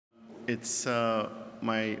It's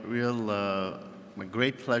my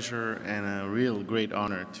great pleasure and a real great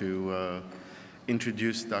honor to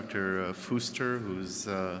introduce Dr. Fuster, who's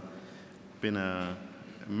been a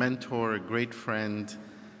mentor, a great friend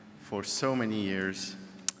for so many years.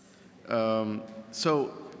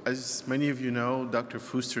 So, as many of you know, Dr.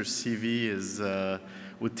 Fuster's CV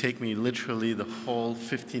would take me literally the whole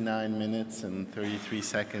 59 minutes and 33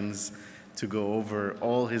 seconds to go over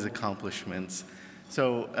all his accomplishments.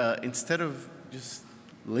 So instead of just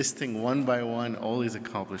listing one by one all his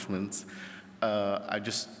accomplishments, I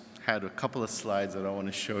just had a couple of slides that I want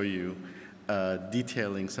to show you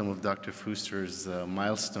detailing some of Dr. Fuster's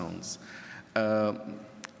milestones.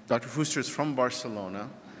 Dr. Fuster is from Barcelona,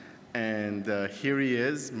 and here he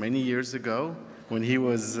is many years ago when he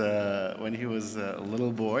was a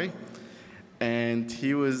little boy, and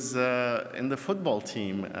he was in the football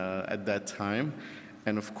team at that time.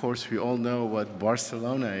 And of course, we all know what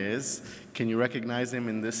Barcelona is. Can you recognize him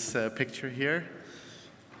in this picture here?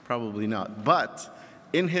 Probably not. But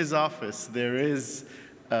in his office, there is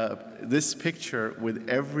this picture with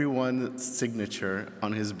everyone's signature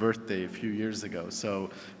on his birthday a few years ago. So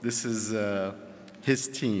this is his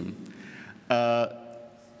team.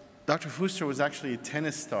 Dr. Fuster was actually a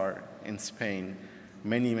tennis star in Spain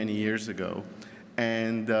many, many years ago.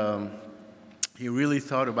 And he really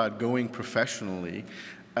thought about going professionally,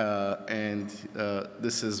 and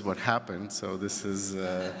this is what happened. So this is,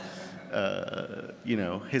 you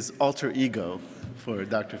know, his alter ego for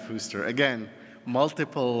Dr. Fuster. Again,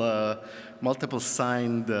 multiple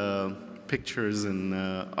signed pictures and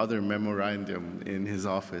other memorandum in his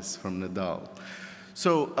office from Nadal.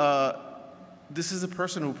 So this is a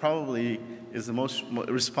person who probably is the most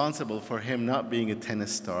responsible for him not being a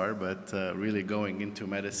tennis star, but really going into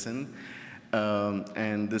medicine.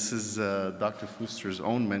 And this is Dr. Fuster's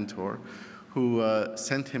own mentor, who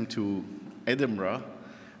sent him to Edinburgh,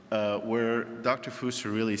 where Dr.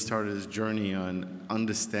 Fuster really started his journey on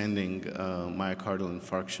understanding myocardial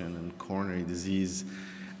infarction and coronary disease,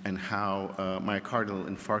 and how myocardial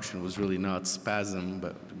infarction was really not spasm,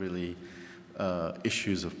 but really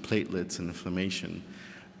issues of platelets and inflammation.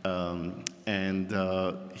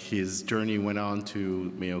 His journey went on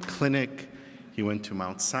to Mayo Clinic. He went to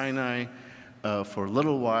Mount Sinai for a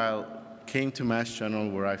little while, came to Mass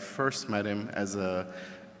General, where I first met him as a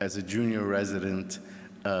junior resident,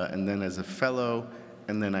 and then as a fellow,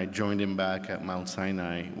 and then I joined him back at Mount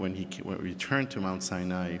Sinai when he returned to Mount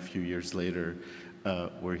Sinai a few years later,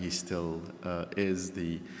 where he still is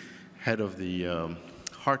the head of the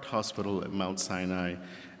Heart Hospital at Mount Sinai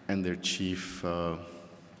and their chief or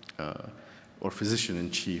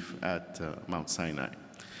physician-in-chief at Mount Sinai.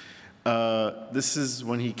 This is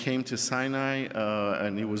when he came to Sinai,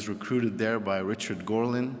 and he was recruited there by Richard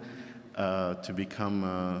Gorlin to become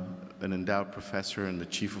an endowed professor and the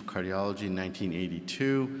chief of cardiology in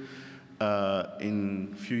 1982.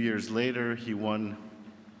 A few years later, he won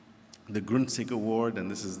the Grunzig Award, and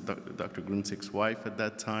this is Dr. Grunzig's wife at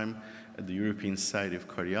that time, at the European Society of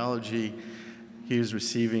Cardiology. He is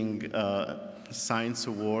receiving a Science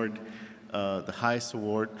Award, the highest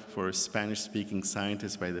award for a Spanish-speaking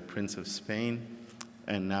scientist by the Prince of Spain,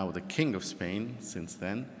 and now the King of Spain since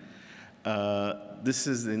then. This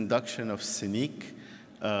is the induction of CINIC.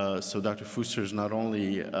 So Dr. Fuster is not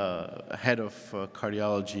only head of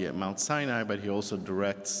cardiology at Mount Sinai, but he also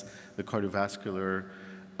directs the Cardiovascular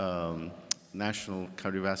National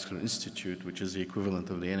Cardiovascular Institute, which is the equivalent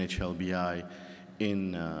of the NHLBI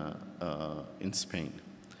in Spain.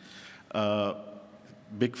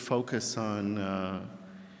 Big focus on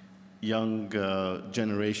young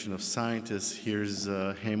generation of scientists. Here's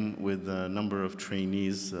him with a number of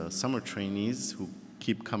trainees, summer trainees, who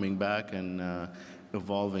keep coming back and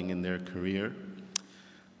evolving in their career.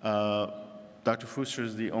 Dr. Fuster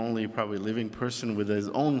is the only probably living person with his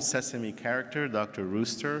own Sesame character, Dr.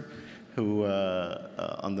 Rooster, who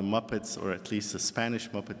on the Muppets, or at least the Spanish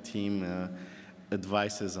Muppet team,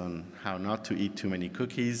 advises on how not to eat too many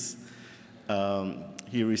cookies.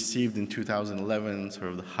 He received in 2011 sort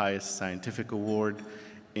of the highest scientific award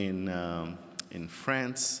in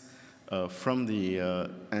France from the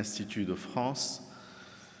Institut de France.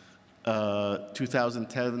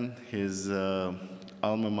 2010, his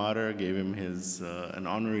alma mater gave him an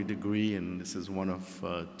honorary degree, and this is one of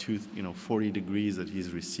 40 degrees that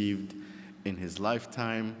he's received in his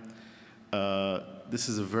lifetime. This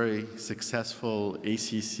is a very successful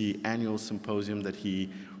ACC annual symposium that he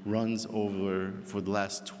runs over for the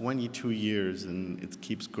last 22 years, and it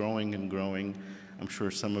keeps growing and growing. I'm sure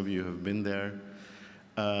some of you have been there.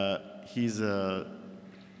 He's a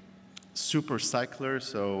super cycler,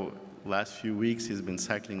 so last few weeks, he's been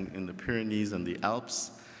cycling in the Pyrenees and the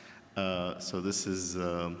Alps. So this is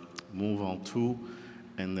Mont Ventoux,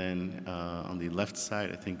 and then on the left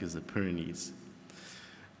side, I think, is the Pyrenees.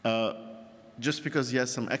 Just because he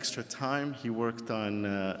has some extra time, he worked on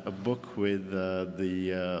a book with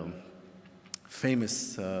the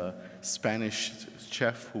famous Spanish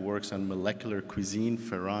chef who works on molecular cuisine,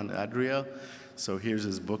 Ferran Adrià. So here's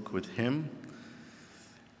his book with him.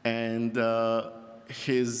 And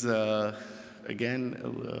his, again,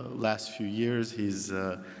 last few years, he's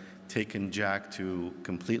taken Jack to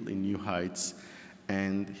completely new heights.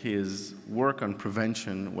 And his work on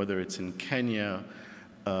prevention, whether it's in Kenya,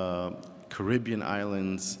 Caribbean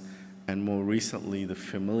islands, and more recently, the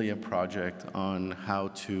Familia project on how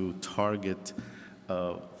to target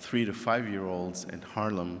 3 to 5-year-olds in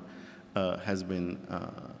Harlem has been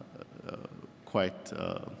quite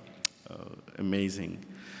amazing.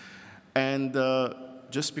 And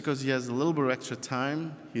just because he has a little bit of extra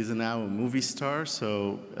time, he's now a movie star.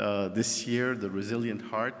 So this year, The Resilient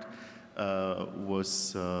Heart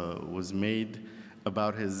was made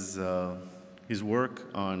about his work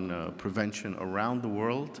on prevention around the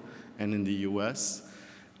world and in the US,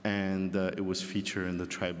 and it was featured in the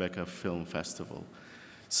Tribeca Film Festival.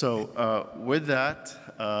 So with that,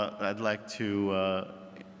 I'd like to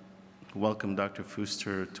welcome Dr.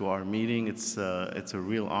 Fuster to our meeting. It's a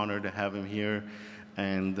real honor to have him here,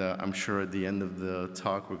 and I'm sure at the end of the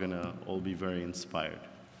talk, we're gonna all be very inspired.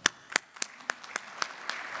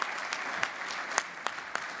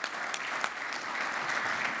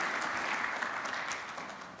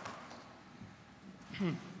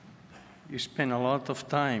 You spend a lot of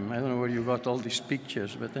time. I don't know where you got all these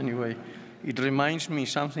pictures, but anyway, it reminds me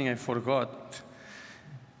something I forgot.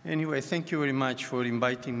 Anyway, thank you very much for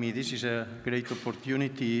inviting me. This is a great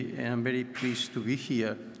opportunity, and I'm very pleased to be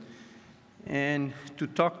here and to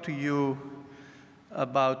talk to you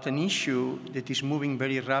about an issue that is moving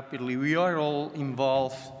very rapidly. We are all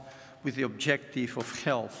involved with the objective of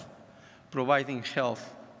health, providing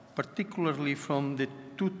health, particularly from the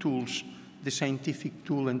two tools, the scientific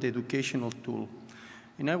tool and the educational tool.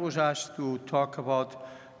 And I was asked to talk about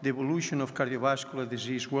the evolution of cardiovascular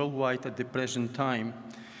disease worldwide at the present time.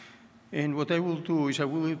 And what I will do is I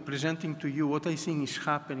will be presenting to you what I think is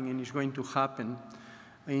happening and is going to happen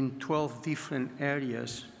in 12 different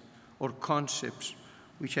areas or concepts,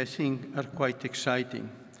 which I think are quite exciting.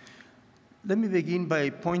 Let me begin by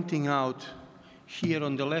pointing out here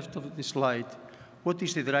on the left of the slide what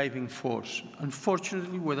is the driving force.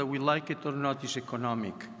 Unfortunately, whether we like it or not, is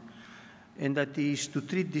economic. And that is, to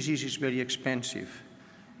treat disease is very expensive.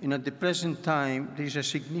 And at the present time, there is a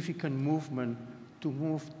significant movement to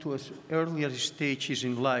move to earlier stages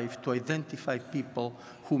in life to identify people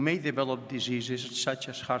who may develop diseases such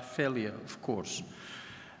as heart failure, of course.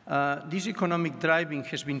 This economic driving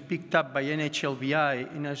has been picked up by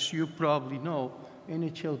NHLBI, and as you probably know,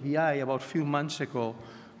 NHLBI about a few months ago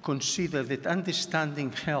considered that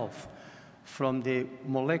understanding health from the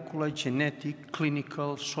molecular, genetic,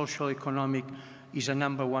 clinical, social, economic is a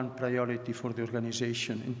 #1 priority for the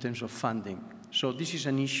organization in terms of funding. So this is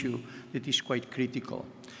an issue that is quite critical.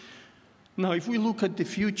 Now, if we look at the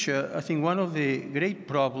future, I think one of the great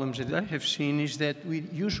problems that I have seen is that we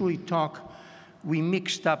usually we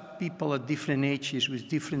mixed up people at different ages with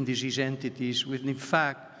different disease entities, when in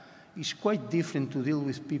fact, it's quite different to deal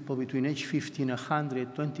with people between age 50 and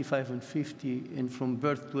 100, 25 and 50, and from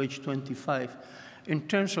birth to age 25, in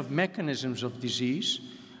terms of mechanisms of disease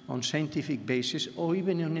on scientific basis, or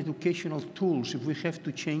even on educational tools if we have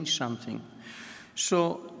to change something.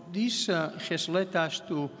 So this has led us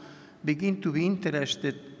to begin to be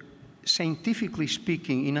interested, scientifically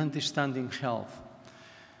speaking, in understanding health.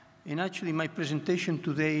 And actually, my presentation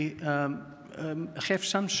today have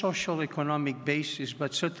some social economic basis,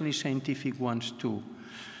 but certainly scientific ones too.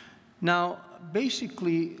 Now,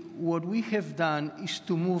 basically, what we have done is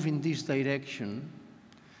to move in this direction.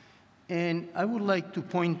 And I would like to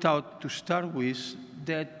point out, to start with,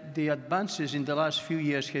 that the advances in the last few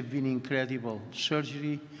years have been incredible.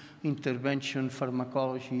 Surgery, intervention,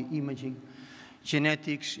 pharmacology, imaging,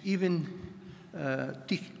 genetics, even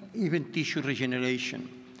tissue regeneration.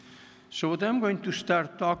 So what I'm going to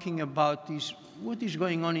start talking about is what is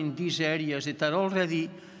going on in these areas that are already,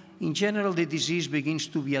 in general, the disease begins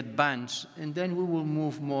to be advanced, and then we will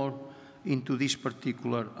move more into these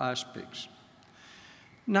particular aspects.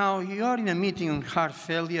 Now, you are in a meeting on heart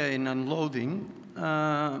failure and unloading.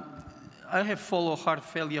 I have followed heart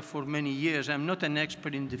failure for many years. I'm not an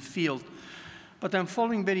expert in the field, but I'm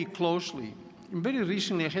following very closely. And very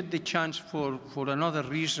recently, I had the chance for another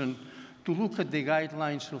reason to look at the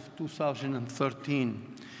guidelines of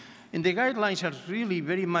 2013. And the guidelines are really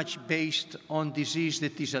very much based on disease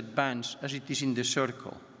that is advanced, as it is in the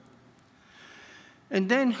circle. And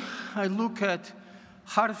then I look at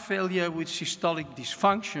heart failure with systolic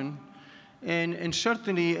dysfunction, and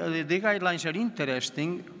certainly the guidelines are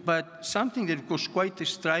interesting, but something that was quite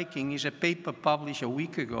striking is a paper published a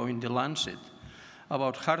week ago in The Lancet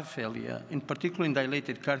about heart failure, in particular in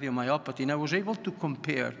dilated cardiomyopathy, and I was able to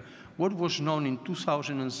compare what was known in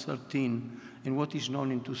 2013 and what is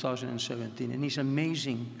known in 2017, and it's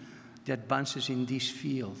amazing the advances in this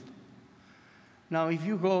field. Now, if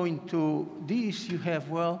you go into this, you have,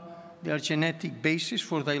 well, there are genetic bases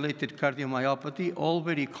for dilated cardiomyopathy, all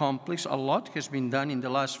very complex. A lot has been done in the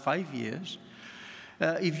last 5 years.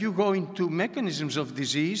 If you go into mechanisms of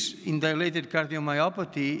disease in dilated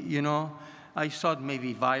cardiomyopathy, you know, I thought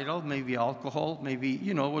maybe viral, maybe alcohol, maybe,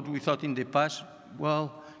 you know, what we thought in the past.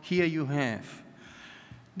 Well, here you have.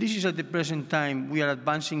 This is at the present time, we are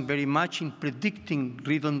advancing very much in predicting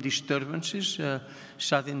rhythm disturbances,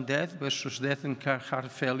 sudden death versus death and heart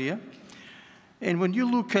failure. And when you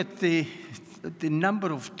look at the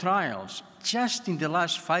number of trials, just in the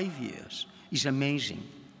last 5 years, is amazing.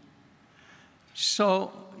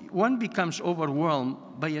 So one becomes overwhelmed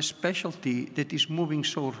by a specialty that is moving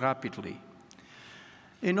so rapidly.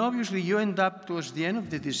 And obviously, you end up towards the end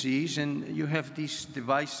of the disease, and you have these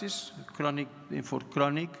devices, for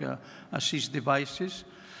chronic assist devices,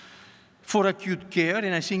 for acute care.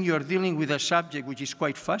 And I think you are dealing with a subject which is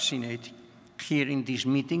quite fascinating here in this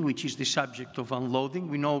meeting, which is the subject of unloading.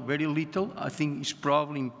 We know very little. I think it's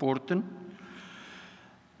probably important.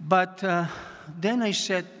 But then I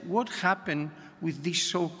said, what happened with this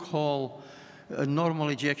so-called normal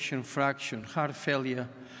ejection fraction, heart failure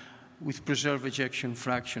with preserved ejection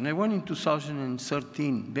fraction? I went in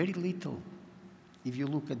 2013, very little, if you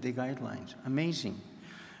look at the guidelines. Amazing.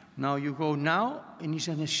 Now you go now, and it's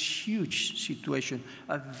in a huge situation,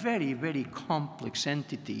 a very, very complex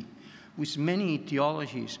entity with many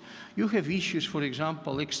etiologies. You have issues, for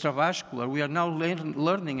example, extravascular. We are now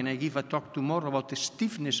learning, and I give a talk tomorrow about the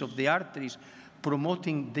stiffness of the arteries,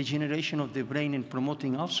 promoting degeneration of the brain and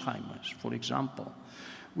promoting Alzheimer's, for example.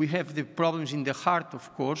 We have the problems in the heart,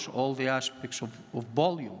 of course, all the aspects of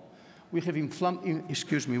volume. We have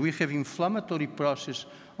inflammatory process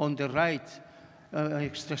on the right,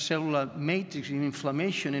 extracellular matrix in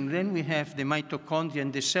inflammation, and then we have the mitochondria,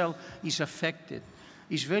 and the cell is affected.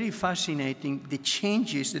 It's very fascinating, the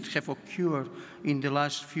changes that have occurred in the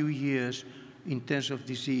last few years in terms of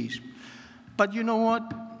disease. But you know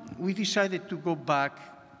what? We decided to go back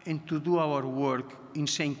and to do our work in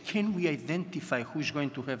saying, can we identify who's going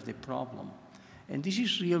to have the problem? And this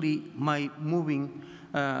is really my moving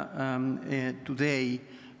today.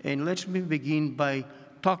 And let me begin by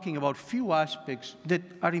talking about few aspects that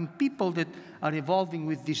are in people that are evolving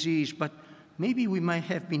with disease, but maybe we might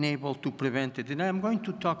have been able to prevent it. And I'm going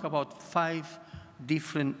to talk about 5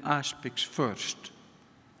 different aspects first.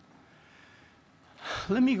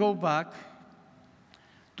 Let me go back.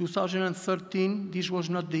 2013, this was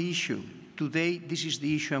not the issue. Today, this is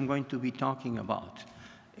the issue I'm going to be talking about,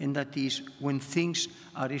 and that is when things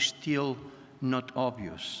are still not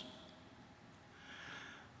obvious.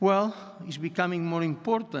 Well, it's becoming more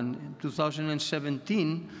important. In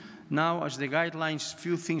 2017, now as the guidelines,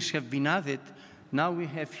 few things have been added, now we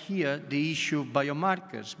have here the issue of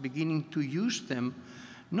biomarkers, beginning to use them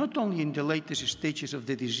not only in the latest stages of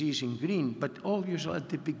the disease in green, but also at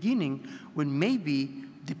the beginning when maybe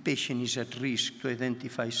the patient is at risk, to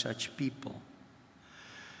identify such people.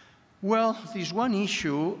 Well, there's one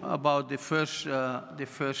issue about the first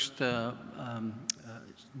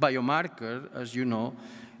biomarker, as you know,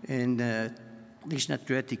 and these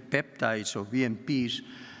natriuretic peptides or BMPs,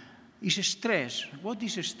 is stress. What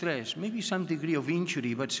is stress? Maybe some degree of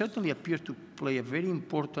injury, but certainly appear to play a very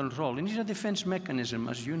important role. And it's a defense mechanism,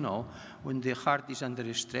 as you know, when the heart is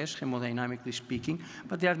under stress, hemodynamically speaking.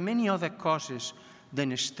 But there are many other causes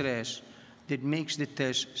than stress that makes the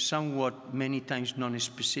test somewhat, many times,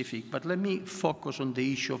 non-specific. But let me focus on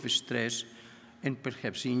the issue of stress and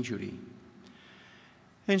perhaps injury.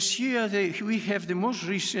 And here we have the most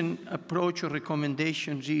recent approach or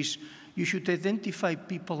recommendations is you should identify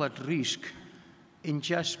people at risk and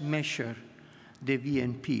just measure the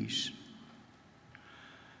BNPs.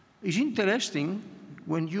 It's interesting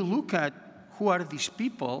when you look at who are these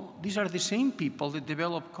people. These are the same people that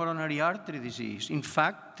develop coronary artery disease. In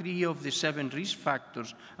fact, 3 of the 7 risk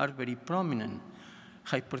factors are very prominent: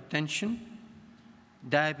 hypertension,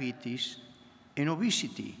 diabetes, and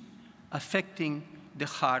obesity, affecting the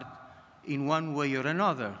heart in one way or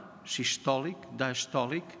another, systolic,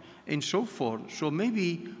 diastolic, and so forth. So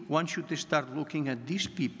maybe one should start looking at these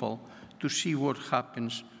people to see what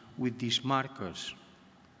happens with these markers.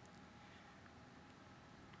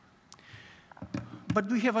 But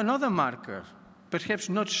we have another marker, perhaps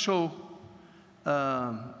not so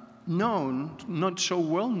known, not so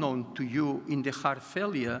well known to you in the heart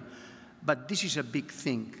failure, but this is a big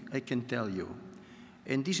thing, I can tell you.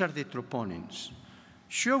 And these are the troponins.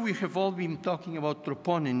 Sure, we have all been talking about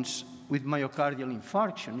troponins with myocardial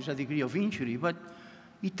infarction. It's a degree of injury, but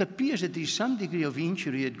it appears that there is some degree of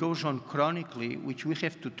injury that goes on chronically, which we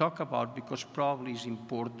have to talk about because probably is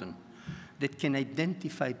important, that can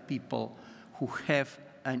identify people who have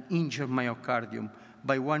an injured myocardium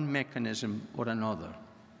by one mechanism or another.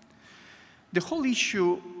 The whole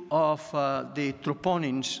issue of the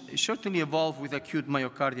troponins certainly evolved with acute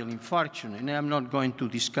myocardial infarction, and I'm not going to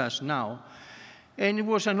discuss now. And it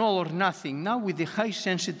was an all or nothing. Now with the high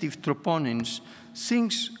sensitive troponins,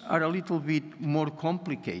 things are a little bit more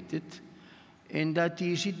complicated, and that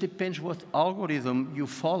is, it depends what algorithm you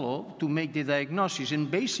follow to make the diagnosis.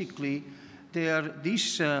 And basically,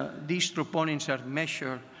 these troponins are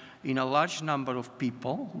measured in a large number of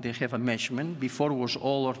people. They have a measurement. Before it was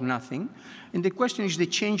all or nothing. And the question is the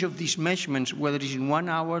change of these measurements, whether it's in 1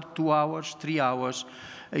 hour, 2 hours, 3 hours,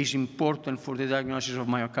 is important for the diagnosis of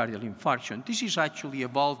myocardial infarction. This is actually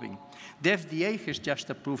evolving. The FDA has just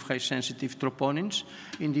approved high-sensitive troponins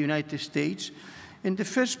in the United States. And the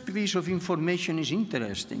first piece of information is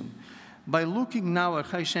interesting. By looking now at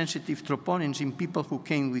high-sensitive troponins in people who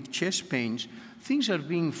came with chest pains, things are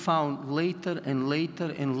being found later and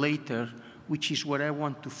later and later, which is where I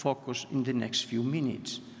want to focus in the next few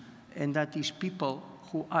minutes. And that is people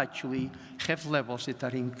who actually have levels that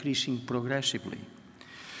are increasing progressively.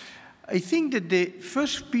 I think that the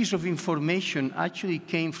first piece of information actually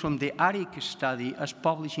came from the ARIC study as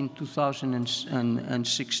published in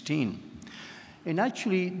 2016. And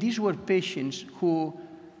actually, these were patients who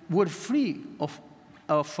were free of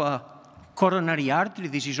coronary artery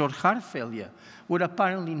disease or heart failure, were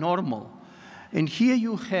apparently normal. And here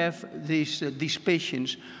you have these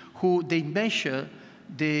patients who they measure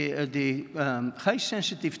the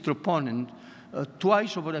high-sensitive troponin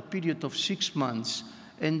twice over a period of 6 months,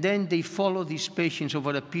 and then they follow these patients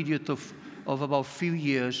over a period of about a few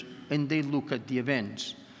years, and they look at the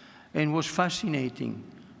events. And it was fascinating,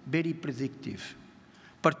 very predictive,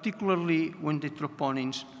 particularly when the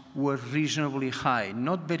troponins were reasonably high,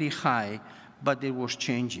 not very high, but it was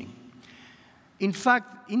changing. In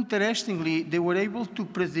fact, interestingly, they were able to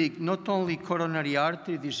predict not only coronary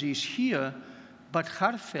artery disease here, but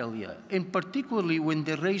heart failure, and particularly when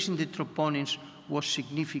the raise in the troponins was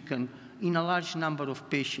significant in a large number of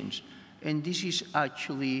patients. And this is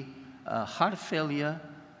actually heart failure,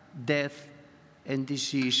 death, and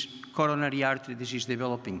this is coronary artery disease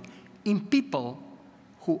developing in people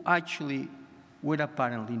who actually were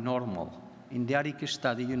apparently normal. In the ARIC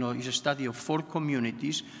study, you know, it's a study of 4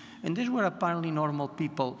 communities, and these were apparently normal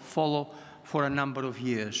people followed for a number of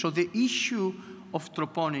years. So the issue of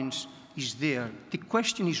troponins is there. The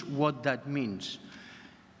question is what that means.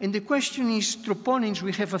 And the question is, troponins,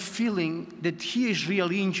 we have a feeling that here is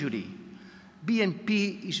real injury.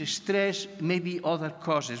 BNP is a stress, maybe other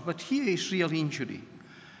causes, but here is real injury.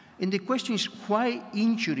 And the question is why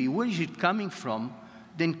injury, where is it coming from,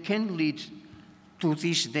 then can lead to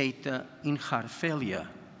this data in heart failure.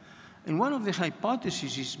 And one of the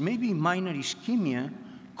hypotheses is maybe minor ischemia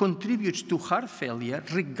contributes to heart failure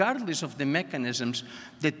regardless of the mechanisms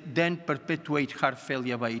that then perpetuate heart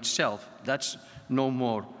failure by itself. That's no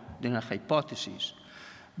more than a hypothesis.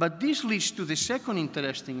 But this leads to the second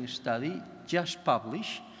interesting study just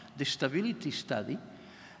published, the stability study.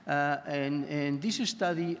 And this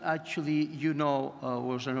study actually, you know,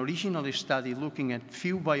 was an original study looking at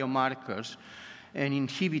few biomarkers and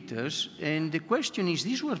inhibitors. And the question is,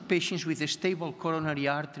 these were patients with a stable coronary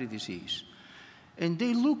artery disease. And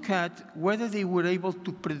they look at whether they were able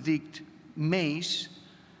to predict MACE,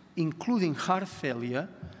 including heart failure,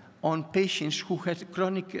 on patients who had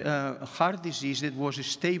chronic heart disease that was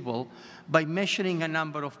stable by measuring a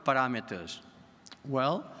number of parameters.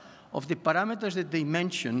 Well, of the parameters that they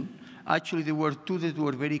mentioned, actually there were 2 that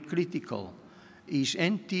were very critical, is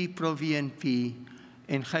NT-proBNP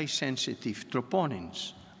and high-sensitive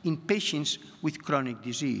troponins in patients with chronic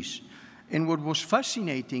disease. And what was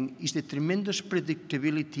fascinating is the tremendous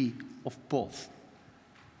predictability of both.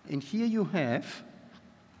 And here you have,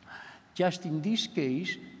 just in this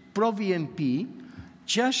case, proBNP,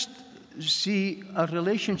 just see a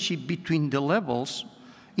relationship between the levels.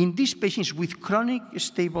 In these patients with chronic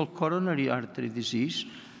stable coronary artery disease,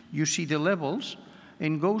 you see the levels,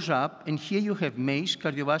 and goes up, and here you have MACE,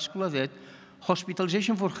 cardiovascular death.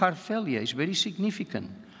 Hospitalization for heart failure is very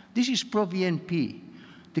significant. This is pro-BNP.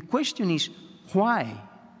 The question is why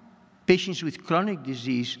patients with chronic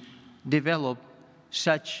disease develop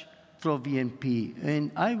such pro-BNP.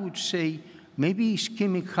 And I would say maybe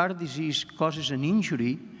ischemic heart disease causes an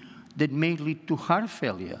injury that may lead to heart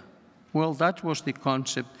failure. Well, that was the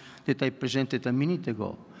concept that I presented a minute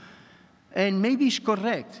ago. And maybe it's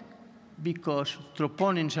correct because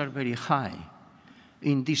troponins are very high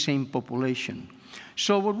in the same population.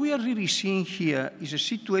 So what we are really seeing here is a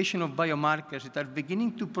situation of biomarkers that are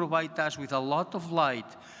beginning to provide us with a lot of light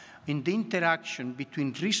in the interaction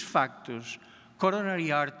between risk factors,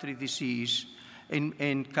 coronary artery disease,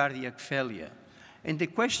 and cardiac failure. And the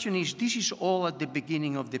question is, this is all at the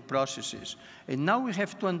beginning of the processes. And now we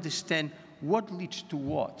have to understand what leads to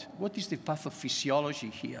what. What is the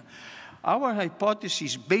pathophysiology here? Our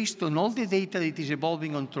hypothesis, based on all the data that is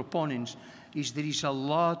evolving on troponins, is there is a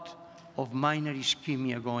lot of minor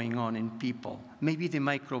ischemia going on in people. Maybe the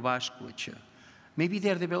microvasculature. Maybe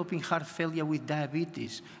they are developing heart failure with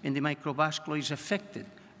diabetes, and the microvascular is affected.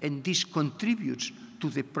 And this contributes to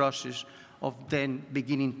the process of then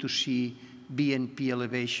beginning to see BNP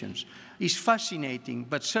elevations. It's fascinating,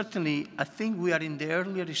 but certainly I think we are in the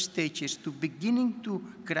earlier stages to beginning to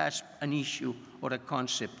grasp an issue or a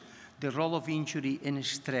concept, the role of injury and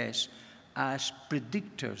stress as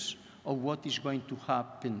predictors of what is going to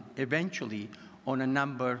happen eventually on a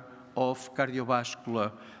number of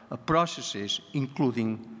cardiovascular processes,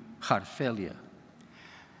 including heart failure.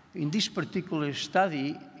 In this particular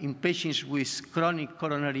study, in patients with chronic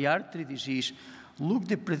coronary artery disease, look,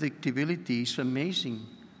 the predictability is amazing,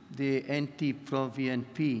 the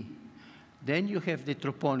NT-proBNP. Then you have the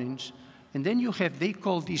troponins, and then you have, they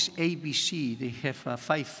call this ABC. They have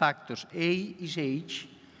 5 factors. A is age,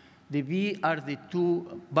 the B are the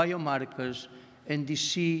 2 biomarkers, and the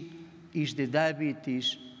C is the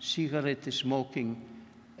diabetes, cigarette smoking,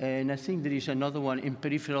 and I think there is another one in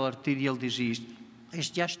peripheral arterial disease. It's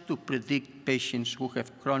just to predict patients who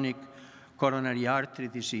have chronic coronary artery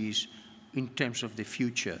disease in terms of the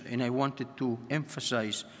future. And I wanted to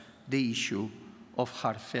emphasize the issue of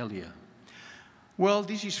heart failure. Well,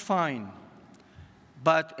 this is fine.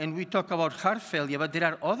 And we talk about heart failure, but there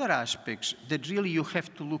are other aspects that really you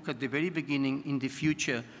have to look at the very beginning in the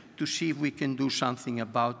future to see if we can do something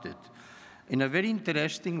about it. And a very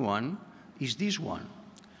interesting one is this one.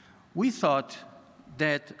 We thought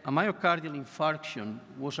that a myocardial infarction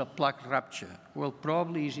was a plaque rupture. Well,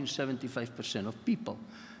 probably is in 75% of people.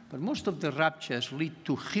 But most of the ruptures lead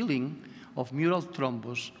to healing of mural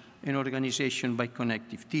thrombus and organization by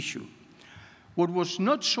connective tissue. What was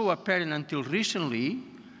not so apparent until recently,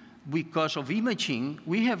 because of imaging,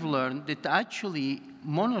 we have learned that actually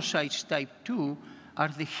monocytes type 2 are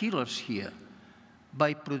the healers here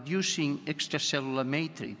by producing extracellular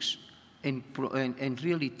matrix and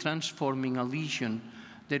really transforming a lesion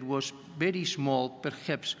that was very small.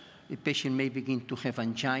 Perhaps a patient may begin to have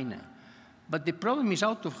angina. But the problem is,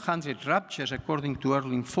 out of 100 ruptures, according to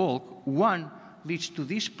Erling Folk, 1 leads to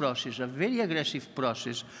this process, a very aggressive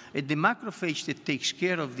process, and the macrophage that takes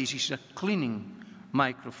care of this is a cleaning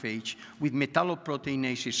macrophage with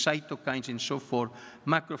metalloproteinases, cytokines, and so forth,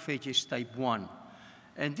 macrophages type 1.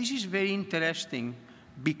 And this is very interesting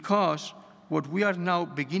because what we are now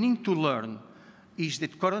beginning to learn is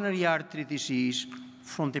that coronary artery disease,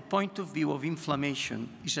 from the point of view of inflammation,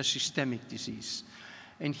 is a systemic disease.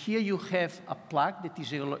 And here you have a plaque that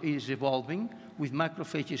is evolving with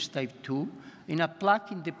macrophages type 2, and a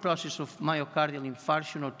plaque in the process of myocardial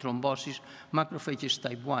infarction or thrombosis, macrophages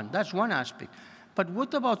type 1. That's one aspect. But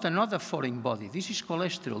what about another foreign body? This is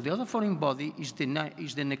cholesterol. The other foreign body is the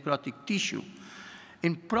necrotic tissue.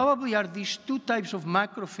 And probably are these 2 types of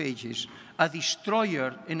macrophages, a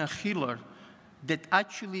destroyer and a healer, that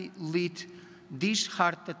actually lead this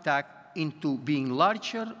heart attack into being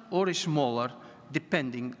larger or smaller,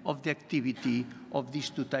 depending on the activity of these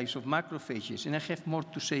 2 types of macrophages. And I have more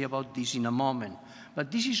to say about this in a moment.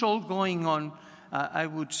 But this is all going on, I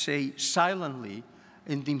would say, silently,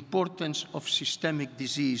 in the importance of systemic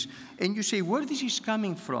disease. And you say, where this is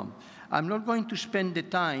coming from? I'm not going to spend the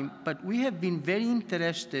time, but we have been very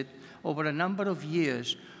interested over a number of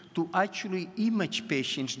years to actually image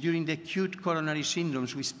patients during the acute coronary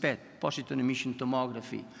syndromes with PET, positron emission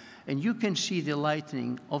tomography. And you can see the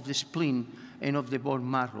lightening of the spleen and of the bone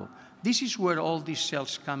marrow. This is where all these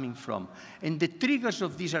cells are coming from. And the triggers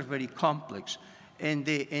of these are very complex. And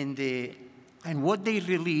what they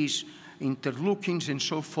release, interleukins and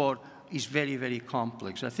so forth, is very, very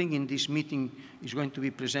complex. I think in this meeting is going to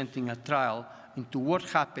be presenting a trial into what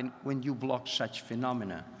happens when you block such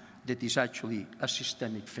phenomena that is actually a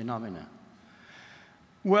systemic phenomena.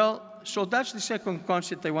 Well, so that's the second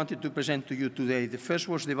concept I wanted to present to you today. The first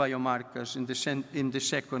was the biomarkers, and the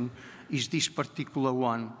second is this particular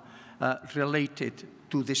one related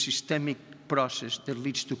to the systemic process that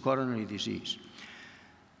leads to coronary disease.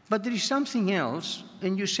 But there is something else,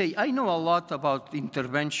 and you say, I know a lot about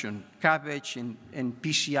intervention, CABG and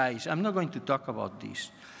PCIs. I'm not going to talk about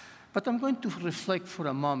this. But I'm going to reflect for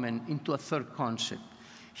a moment into a third concept.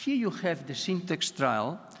 Here you have the syntax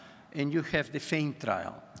trial, and you have the FAIN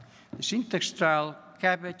trial. The syntax trial,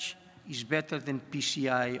 CABG, is better than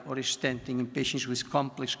PCI or stenting in patients with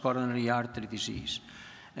complex coronary artery disease.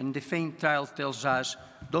 And the FAIN trial tells us,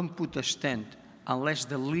 don't put a stent unless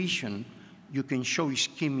the lesion, you can show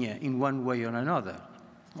ischemia in one way or another.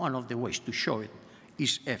 One of the ways to show it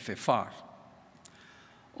is FFR.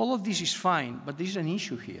 All of this is fine, but there is an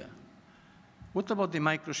issue here. What about the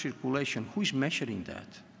microcirculation? Who is measuring that?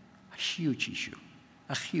 A huge issue,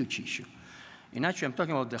 a huge issue. And actually, I'm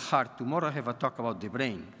talking about the heart. Tomorrow I have a talk about the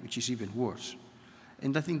brain, which is even worse.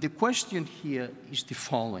 And I think the question here is the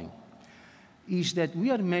following, is that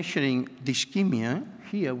we are measuring the ischemia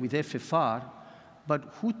here with FFR, but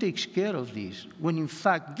who takes care of this? When in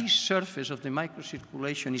fact, this surface of the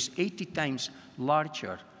microcirculation is 80 times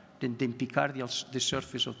larger than the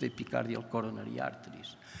surface of the epicardial coronary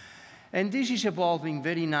arteries. And this is evolving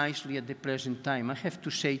very nicely at the present time. I have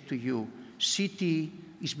to say to you, CT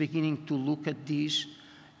is beginning to look at this.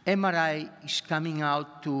 MRI is coming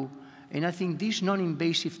out too. And I think this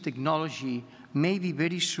non-invasive technology may be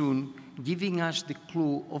very soon giving us the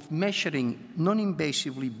clue of measuring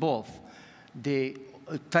non-invasively both the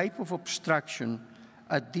type of obstruction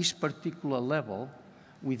at this particular level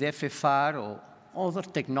with FFR or other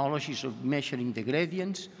technologies of measuring the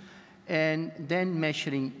gradients, and then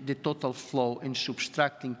measuring the total flow and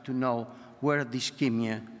subtracting to know where the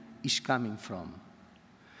ischemia is coming from.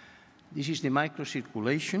 This is the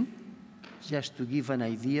microcirculation, just to give an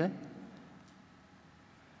idea.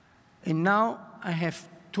 And now I have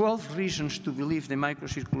 12 reasons to believe the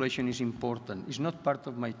microcirculation is important. It's not part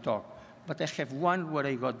of my talk, but I have one where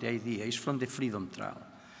I got the idea. It's from the FREEDOM trial.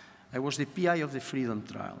 I was the PI of the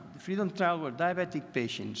FREEDOM trial. The FREEDOM trial were diabetic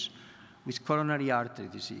patients with coronary artery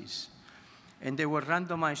disease, and they were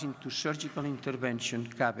randomized into surgical intervention,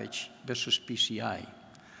 CABG versus PCI.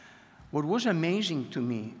 What was amazing to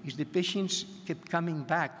me is the patients kept coming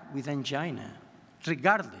back with angina,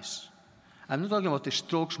 regardless. I'm not talking about the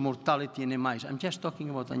strokes, mortality, and MIs. I'm just talking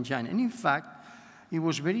about angina. And in fact, it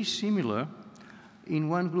was very similar in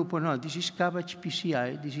one group or not. This is CABG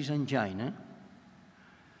PCI, this is angina.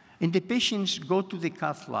 And the patients go to the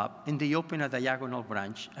cath lab, and they open a diagonal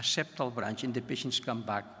branch, a septal branch, and the patients come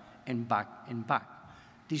back and back and back.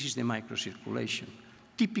 This is the microcirculation.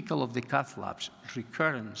 Typical of the cath labs,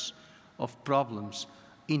 recurrence of problems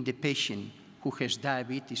in the patient who has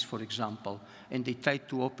diabetes, for example, and they try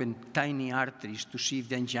to open tiny arteries to see if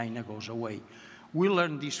the angina goes away. We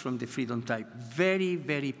learned this from the FREEDOM type, very,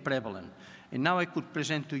 very prevalent. And now I could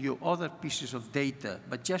present to you other pieces of data,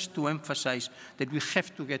 but just to emphasize that we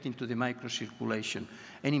have to get into the microcirculation.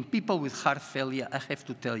 And in people with heart failure, I have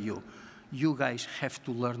to tell you, you guys have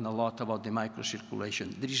to learn a lot about the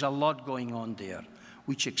microcirculation. There is a lot going on there,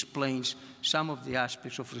 which explains some of the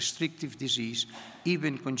aspects of restrictive disease,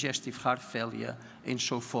 even congestive heart failure, and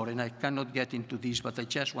so forth. And I cannot get into this, but I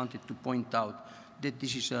just wanted to point out that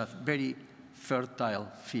this is a very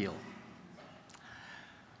fertile field.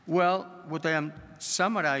 Well, what I am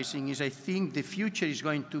summarizing is I think the future is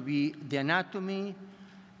going to be the anatomy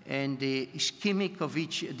and the ischemia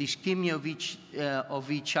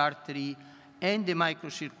of each artery and the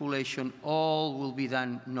microcirculation all will be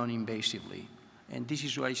done non-invasively. And this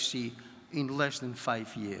is what I see in less than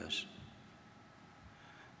 5 years.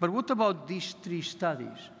 But what about these 3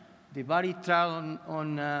 studies? The BARI trial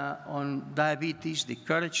on diabetes, the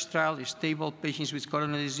COURAGE trial, the stable patients with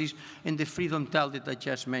coronary disease, and the FREEDOM trial that I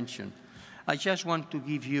just mentioned. I just want to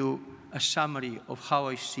give you a summary of how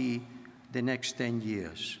I see the next 10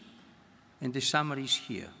 years. And the summary is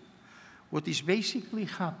here. What is basically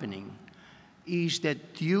happening is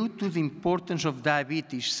that due to the importance of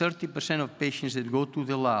diabetes, 30% of patients that go to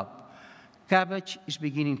the lab, CABG is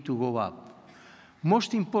beginning to go up.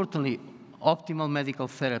 Most importantly, optimal medical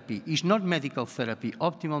therapy is not medical therapy,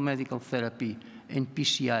 optimal medical therapy, and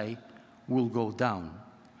PCI will go down.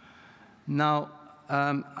 Now,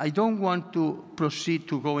 I don't want to proceed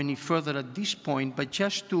to go any further at this point, but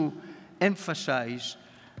just to emphasize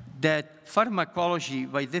that pharmacology,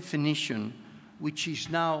 by definition, which is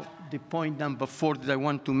now the point number 4 that I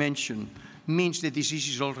want to mention, means the disease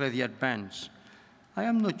is already advanced. I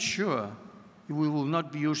am not sure we will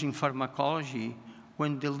not be using pharmacology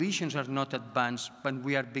when the lesions are not advanced, but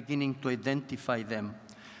we are beginning to identify them.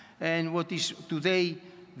 And what is today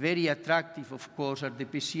very attractive, of course, are the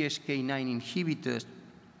PCSK9 inhibitors,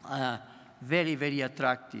 very, very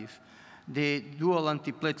attractive. The dual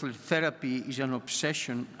antiplatelet therapy is an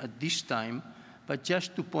obsession at this time, but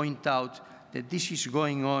just to point out that this is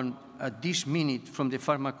going on at this minute from the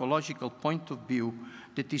pharmacological point of view,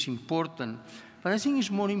 that is important. But I think it's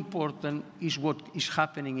more important is what is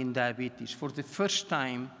happening in diabetes. For the first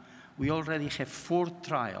time, we already have 4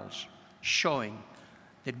 trials showing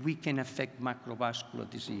that we can affect macrovascular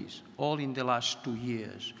disease, all in the last 2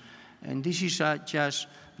 years. And this is just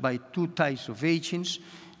by 2 types of agents.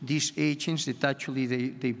 These agents that actually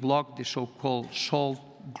they block the so-called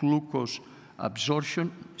salt glucose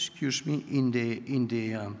absorption, in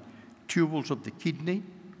the tubules of the kidney.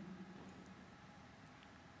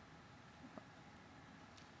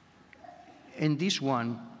 And this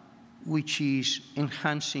one, which is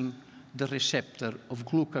enhancing the receptor of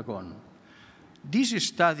glucagon. These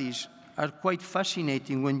studies are quite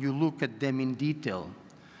fascinating when you look at them in detail,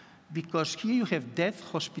 because here you have death,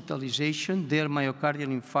 hospitalization, there myocardial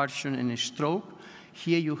infarction and a stroke.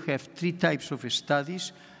 Here you have 3 types of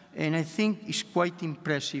studies, and I think it's quite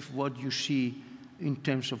impressive what you see in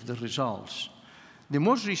terms of the results. The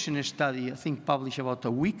most recent study, I think published about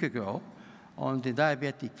a week ago on the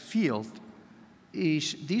diabetic field,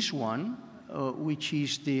 is this one, which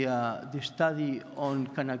is the study on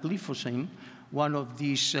canagliflozin, one of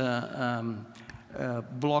these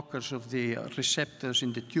blockers of the receptors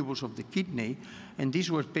in the tubules of the kidney. And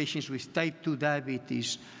these were patients with type 2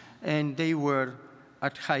 diabetes, and they were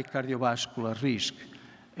at high cardiovascular risk.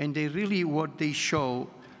 And they really, what they show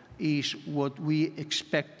is what we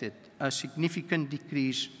expected, a significant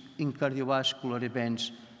decrease in cardiovascular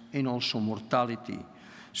events and also mortality.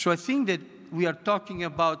 So I think that we are talking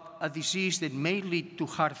about a disease that may lead to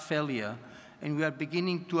heart failure, and we are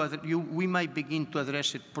beginning to, we might begin to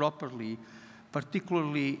address it properly,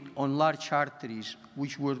 particularly on large arteries,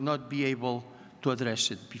 which would not be able to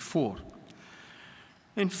address it before.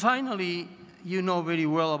 And finally, you know very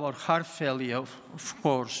well about heart failure, of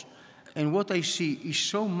course, and what I see is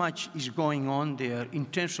so much is going on there in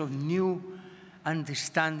terms of new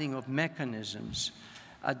understanding of mechanisms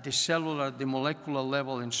at the cellular, the molecular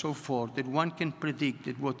level, and so forth, that one can predict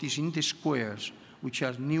that what is in the squares, which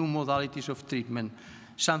are new modalities of treatment,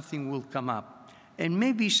 something will come up. And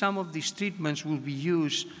maybe some of these treatments will be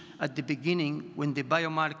used at the beginning when the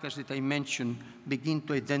biomarkers that I mentioned begin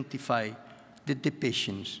to identify that the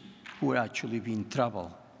patients who are actually in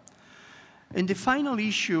trouble. And the final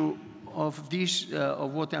issue of this,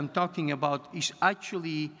 of what I'm talking about, is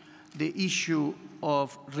actually the issue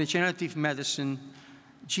of regenerative medicine,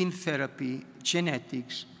 gene therapy,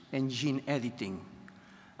 genetics, and gene editing.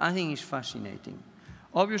 I think it's fascinating.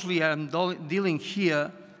 Obviously, I'm dealing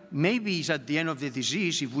here, maybe it's at the end of the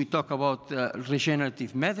disease if we talk about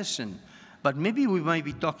regenerative medicine, but maybe we might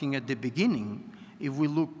be talking at the beginning if we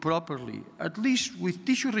look properly. At least with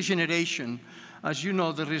tissue regeneration, as you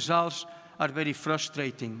know, the results are very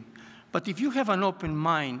frustrating. But if you have an open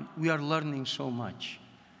mind, we are learning so much.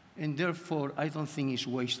 And therefore, I don't think it's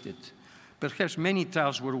wasted. Perhaps many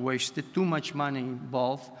trials were wasted, too much money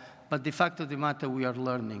involved, but the fact of the matter, we are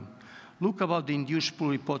learning. Look about the induced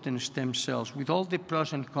pluripotent stem cells. With all the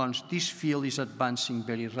pros and cons, this field is advancing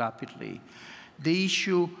very rapidly. The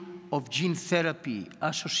issue of gene therapy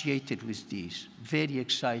associated with this, very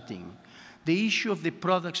exciting. The issue of the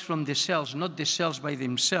products from the cells, not the cells by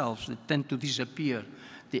themselves that tend to disappear,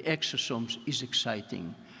 the exosomes, is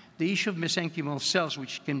exciting. The issue of mesenchymal cells,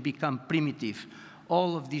 which can become primitive,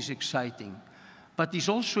 all of this exciting. But it's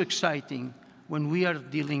also exciting when we are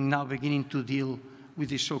beginning to deal with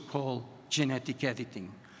the so-called genetic editing.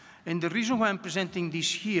 And the reason why I'm presenting this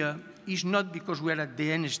here is not because we're at the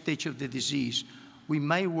end stage of the disease. We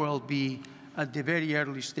may well be at the very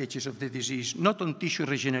early stages of the disease, not on tissue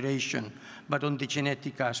regeneration, but on the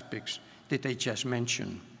genetic aspects that I just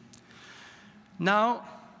mentioned. Now,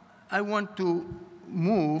 I want to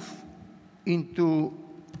move into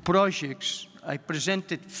projects. I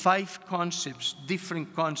presented 5 concepts,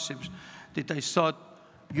 different concepts, that I thought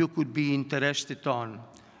you could be interested on,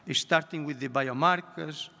 starting with the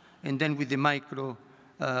biomarkers, and then with the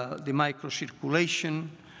microcirculation,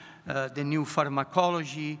 the new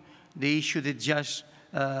pharmacology, the issue that just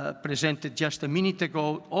presented just a minute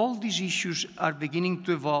ago. All these issues are beginning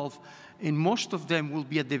to evolve, and most of them will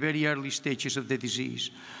be at the very early stages of the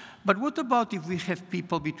disease. But what about if we have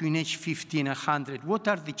people between age 50 and 100? What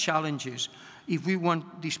are the challenges if we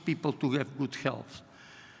want these people to have good health?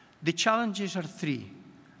 The challenges are three.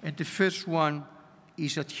 And the first one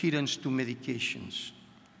is adherence to medications.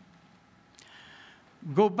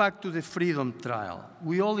 Go back to the Freedom trial.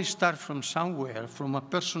 We always start from somewhere, from a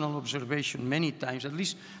personal observation many times. At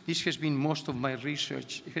least this has been most of my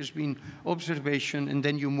research. It has been observation, and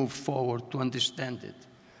then you move forward to understand it.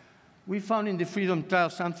 We found in the Freedom trial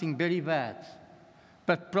something very bad,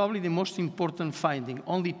 but probably the most important finding.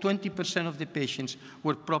 Only 20% of the patients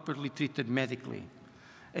were properly treated medically.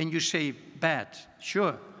 And you say, bad,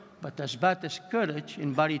 sure, but as bad as Courage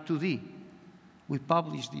and Bari 2D. We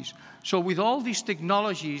published this. So with all these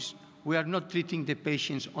technologies, we are not treating the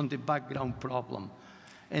patients on the background problem.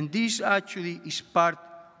 And this actually is part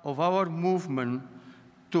of our movement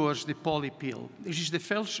towards the polypill. This is the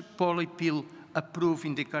first polypill approved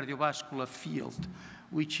in the cardiovascular field,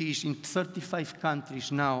 which is in 35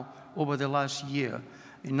 countries now over the last year.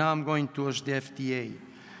 And now I'm going towards the FDA.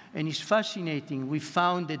 And it's fascinating. We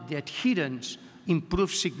found that the adherence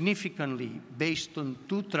improved significantly based on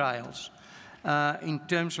 2 trials in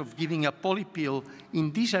terms of giving a polypill.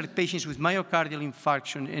 In these are patients with myocardial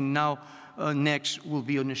infarction, and now next will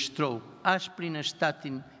be on a stroke. Aspirin, a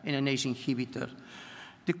statin, and an ACE inhibitor.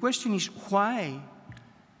 The question is why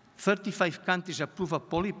 35 countries approve a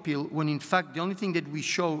polypill when in fact the only thing that we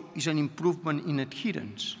show is an improvement in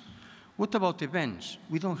adherence? What about events?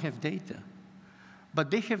 We don't have data.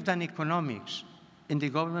 But they have done economics, and the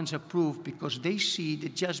governments approve because they see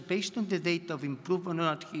that just based on the data of improvement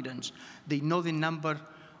on adherence, they know the number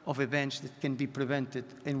of events that can be prevented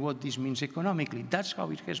and what this means economically. That's how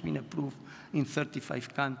it has been approved in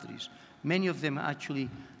 35 countries, many of them actually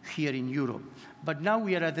here in Europe. But now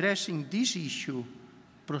we are addressing this issue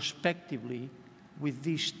prospectively with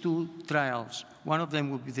these 2 trials. One of them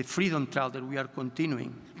will be the Freedom trial that we are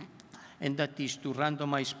continuing, and that is to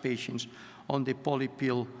randomize patients on the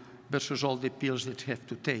polypill versus all the pills that have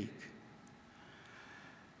to take.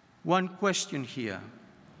 One question here.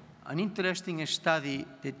 An interesting study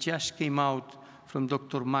that just came out from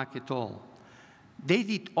Dr. Mack et al. They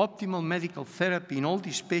did optimal medical therapy in all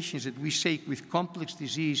these patients that we say with complex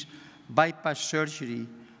disease, bypass surgery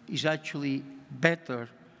is actually better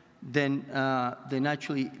than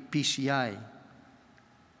actually PCI.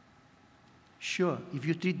 Sure, if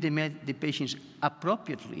you treat the patients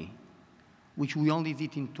appropriately, which we only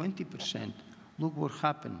did in 20%, look what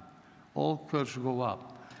happened. All curves go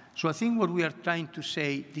up. So I think what we are trying to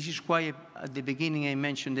say, this is why at the beginning I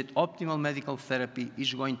mentioned that optimal medical therapy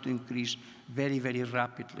is going to increase very, very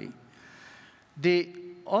rapidly. The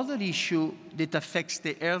other issue that affects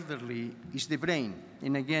the elderly is the brain.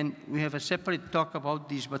 And again, we have a separate talk about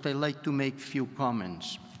this, but I'd like to make a few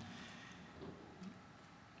comments.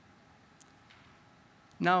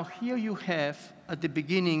 Now, here you have, at the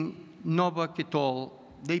beginning, Novak et al.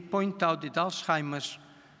 They point out that Alzheimer's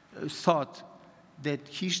thought that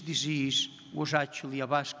his disease was actually a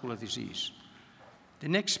vascular disease. The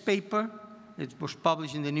next paper that was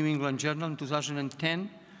published in the New England Journal in 2010,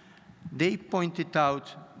 they pointed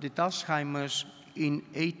out that Alzheimer's in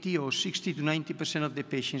 80 or 60 to 90% of the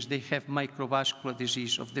patients, they have microvascular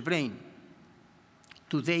disease of the brain.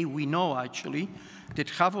 Today, we know actually that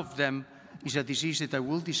half of them is a disease that I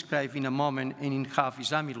will describe in a moment, and in half is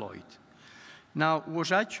amyloid. Now,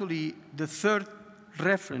 was actually the third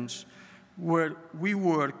reference where we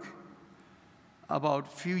work about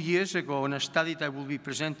a few years ago on a study that I will be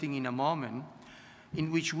presenting in a moment,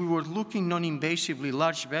 in which we were looking non-invasively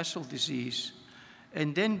large vessel disease,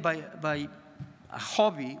 and then by a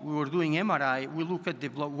hobby, we were doing MRI, we look at the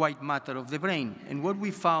white matter of the brain. And what we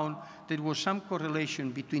found, there was some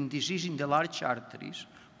correlation between disease in the large arteries,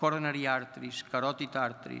 coronary arteries, carotid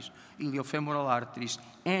arteries, iliofemoral arteries,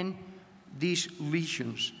 and these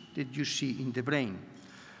lesions that you see in the brain.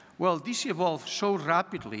 Well, this evolved so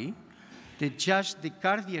rapidly that just the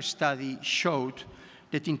cardiac study showed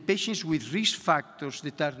that in patients with risk factors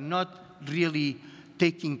that are not really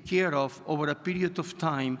taken care of over a period of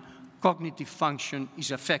time, cognitive function is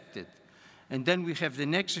affected. And then we have the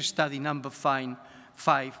next study, number 5,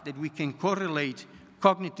 that we can correlate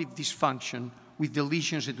cognitive dysfunction with the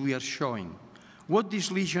lesions that we are showing. What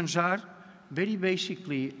these lesions are, very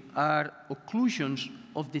basically, are occlusions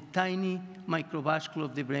of the tiny microvascule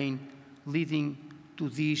of the brain leading to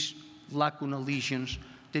these lacunar lesions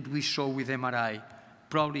that we saw with MRI,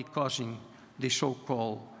 probably causing the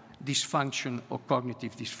so-called dysfunction or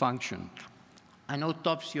cognitive dysfunction. An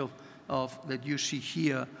autopsy that you see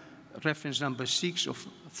here, reference number 6 of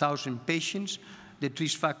 1,000 patients, that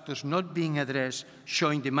risk factors not being addressed,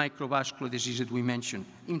 showing the microvascular disease that we mentioned.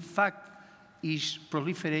 In fact, is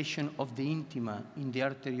proliferation of the intima in the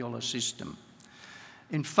arteriolar system.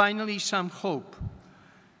 And finally, some hope.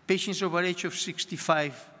 Patients over age of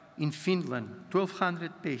 65 in Finland,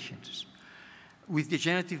 1,200 patients with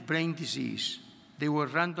degenerative brain disease. They were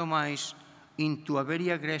randomized into a very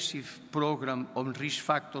aggressive program on risk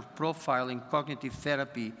factor profile and cognitive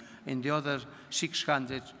therapy, and the other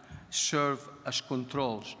 600 serve as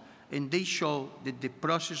controls. And they show that the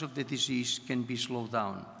process of the disease can be slowed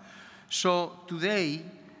down. So today,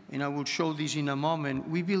 and I will show this in a moment,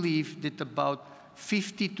 we believe that about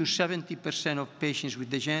 50 to 70% of patients with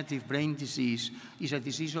degenerative brain disease is a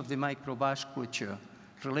disease of the microvasculature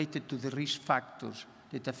related to the risk factors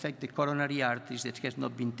that affect the coronary arteries that has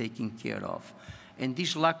not been taken care of. And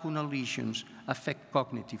these lacunal lesions affect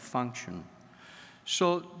cognitive function.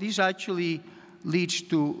 So this actually leads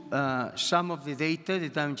to some of the data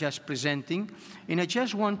that I'm just presenting. And I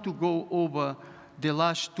just want to go over the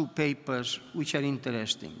last two papers, which are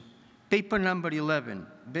interesting. Paper number 11,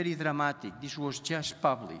 very dramatic. This was just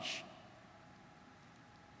published.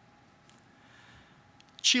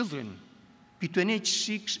 Children between age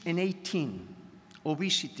 6 and 18,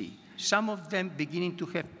 obesity, some of them beginning to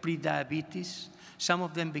have prediabetes, some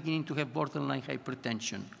of them beginning to have borderline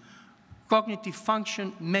hypertension. Cognitive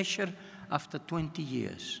function measured after 20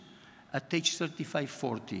 years, at age 35,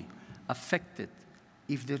 40, affected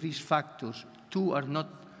if the risk factors 2 are not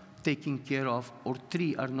taken care of or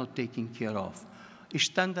 3 are not taken care of. A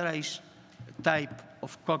standardized type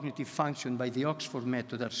of cognitive function by the Oxford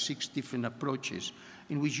method are 6 different approaches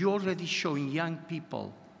in which you already show in young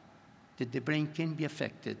people that the brain can be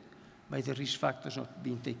affected by the risk factors not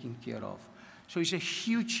being taken care of. So it's a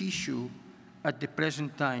huge issue at the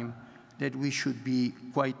present time that we should be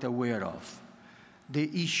quite aware of.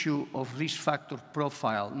 The issue of risk factor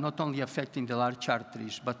profile, not only affecting the large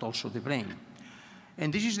arteries, but also the brain.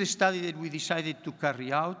 And this is the study that we decided to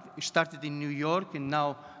carry out. It started in New York, and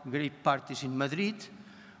now great part is in Madrid.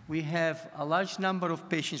 We have a large number of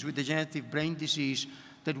patients with degenerative brain disease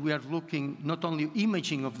that we are looking not only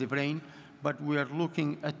imaging of the brain, but we are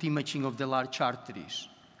looking at imaging of the large arteries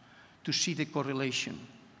to see the correlation.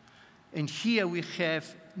 And here we have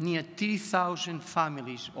near 3,000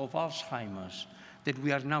 families of Alzheimer's that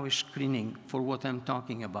we are now screening for what I'm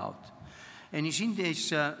talking about. And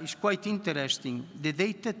it's quite interesting. The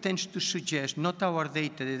data tends to suggest, not our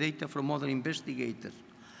data, the data from other investigators,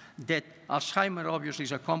 that Alzheimer's obviously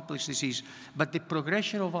is a complex disease, but the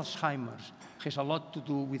progression of Alzheimer's has a lot to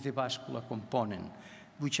do with the vascular component,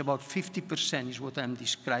 which about 50% is what I'm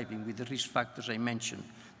describing with the risk factors I mentioned.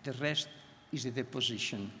 The rest is the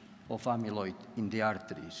deposition of amyloid in the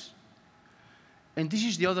arteries. And this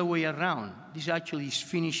is the other way around. This actually is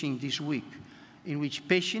finishing this week, in which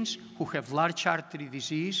patients who have large artery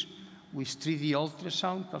disease with 3D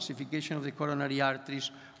ultrasound, calcification of the coronary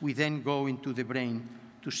arteries, we then go into the brain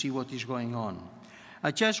to see what is going on.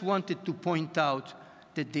 I just wanted to point out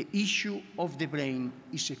that the issue of the brain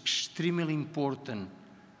is extremely important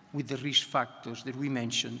with the risk factors that we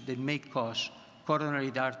mentioned that may cause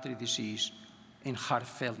coronary artery disease and heart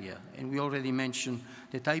failure. And we already mentioned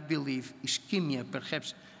that I believe ischemia,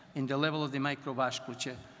 perhaps in the level of the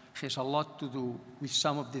microvasculature, has a lot to do with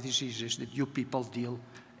some of the diseases that you people deal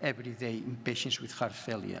every day in patients with heart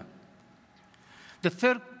failure. The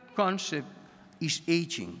third concept is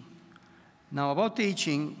aging. Now, about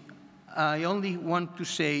aging, I only want to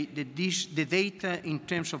say that the data in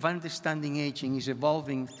terms of understanding aging is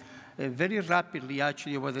evolving very rapidly,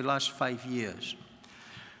 actually, over the last 5 years.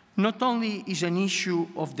 Not only is an issue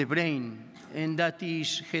of the brain, and that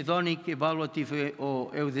is hedonic, evaluative,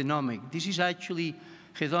 or eudaimonic. This is actually,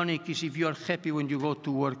 hedonic is if you are happy when you go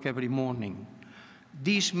to work every morning.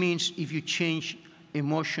 This means if you change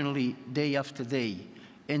emotionally day after day.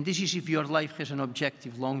 And this is if your life has an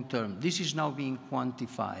objective long term. This is now being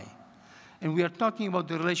quantified. And we are talking about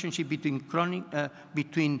the relationship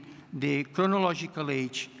between the chronological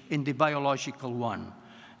age and the biological one.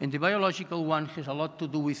 And the biological one has a lot to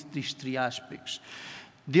do with these 3 aspects.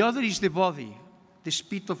 The other is the body, the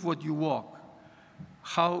speed of what you walk,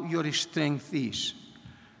 how your strength is.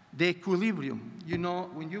 The equilibrium. You know,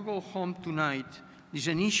 when you go home tonight, there's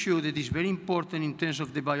an issue that is very important in terms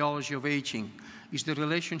of the biology of aging, is the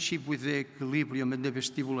relationship with the equilibrium and the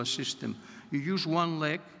vestibular system. You use one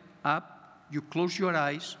leg up, you close your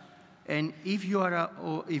eyes, and if you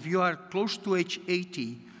are close to age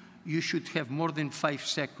 80, you should have more than 5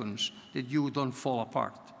 seconds that you don't fall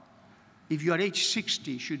apart. If you are age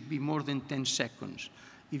 60, it should be more than 10 seconds.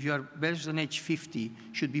 If you are less than age 50, it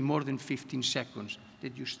should be more than 15 seconds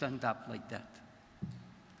that you stand up like that.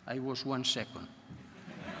 I was 1 second.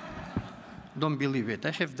 Don't believe it.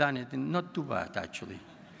 I have done it, and not too bad, actually.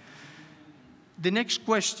 The next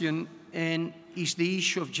question is the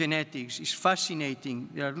issue of genetics. It's fascinating.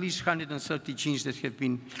 There are at least 130 genes that have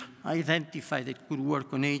been identified that could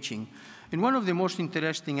work on aging. And one of the most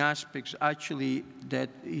interesting aspects, actually, that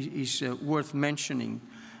is worth mentioning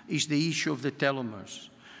is the issue of the telomeres.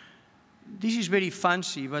 This is very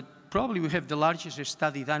fancy, but probably we have the largest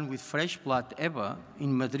study done with fresh blood ever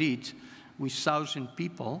in Madrid with 1,000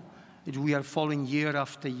 people that we are following year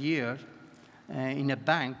after year in a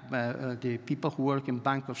bank, the people who work in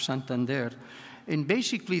Bank of Santander. And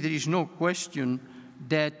basically, there is no question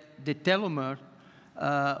that the telomere,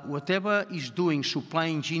 whatever is doing,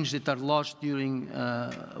 supplying genes that are lost during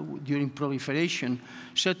proliferation,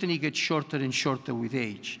 certainly gets shorter and shorter with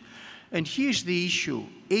age. And here's the issue.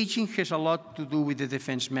 Aging has a lot to do with the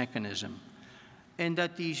defense mechanism. And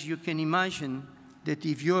that is, you can imagine that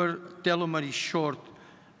if your telomere is short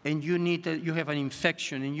and you have an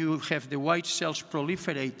infection and you have the white cells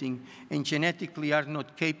proliferating and genetically are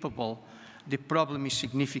not capable, the problem is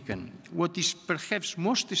significant. What is perhaps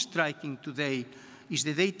most striking today is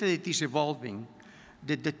the data that is evolving,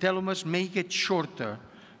 that the telomeres may get shorter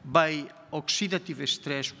by oxidative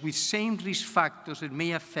stress with same risk factors that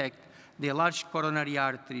may affect the large coronary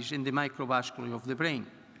arteries and the microvascular of the brain.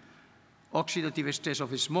 Oxidative stress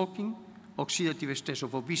of smoking, oxidative stress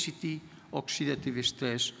of obesity, oxidative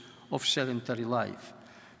stress of sedentary life.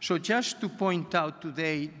 So just to point out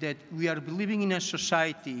today that we are living in a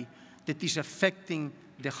society that is affecting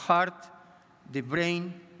the heart, the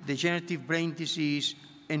brain, degenerative brain disease,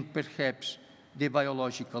 and perhaps the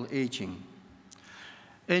biological aging.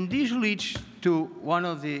 And this leads to one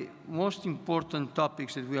of the most important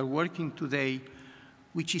topics that we are working today,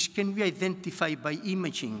 which is, can we identify by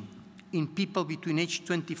imaging in people between age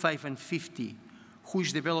 25 and 50 who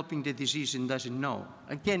is developing the disease and doesn't know?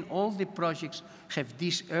 Again, all the projects have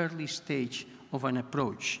this early stage of an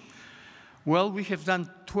approach. Well, we have done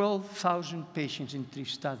 12,000 patients in 3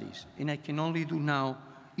 studies, and I can only do now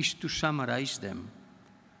is to summarize them.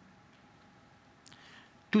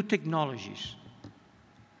 2 technologies.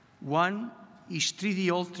 One is 3D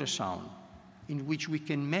ultrasound, in which we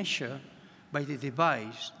can measure by the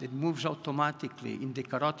device that moves automatically in the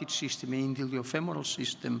carotid system and in the iliofemoral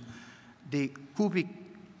system the cubic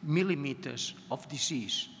millimeters of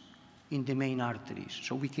disease in the main arteries.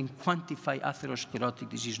 So we can quantify atherosclerotic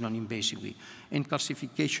disease non-invasively and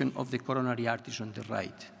calcification of the coronary arteries on the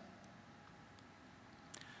right.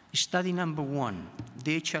 Study number 1,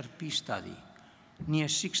 the HRP study. Near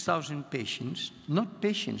 6,000 patients, not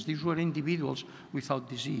patients, these were individuals without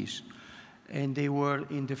disease. And they were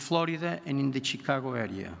in the Florida and in the Chicago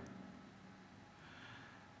area.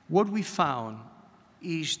 What we found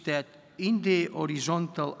is that in the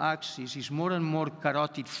horizontal axis is more and more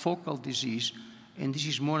carotid focal disease, and this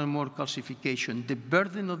is more and more calcification. The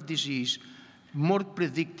burden of disease, more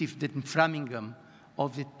predictive than Framingham,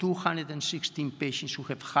 of the 216 patients who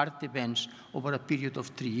have heart events over a period of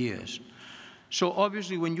 3 years. So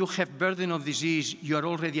obviously, when you have burden of disease, you are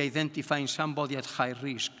already identifying somebody at high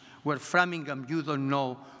risk, where Framingham, you don't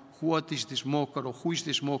know what is the smoker or who is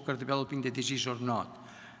the smoker developing the disease or not.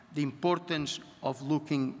 The importance of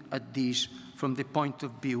looking at this from the point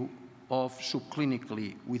of view of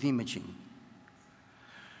subclinically with imaging.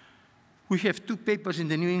 We have 2 papers in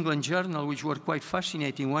the New England Journal which were quite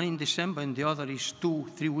fascinating, one in December and the other is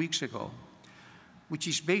 3 weeks ago, which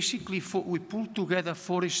is basically, we pulled together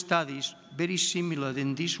 4 studies very similar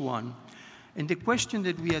than this one. And the question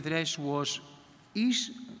that we addressed was,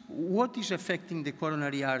 what is affecting the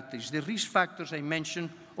coronary arteries? The risk factors I mentioned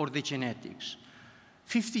or the genetics?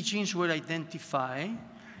 50 genes were identified,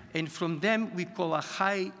 and from them we call a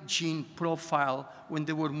high gene profile when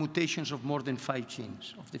there were mutations of more than 5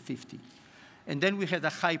 genes of the 50. And then we had a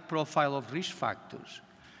high profile of risk factors.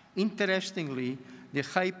 Interestingly, the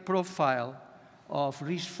high profile of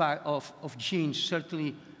genes,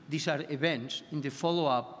 certainly these are events in the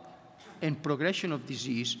follow-up and progression of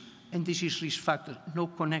disease, and this is risk factors, no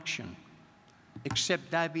connection,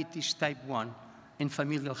 except diabetes type 1 and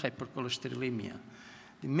familial hypercholesterolemia.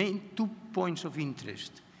 The main 2 points of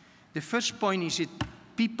interest. The first point is that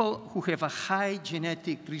people who have a high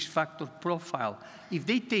genetic risk factor profile, if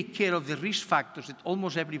they take care of the risk factors that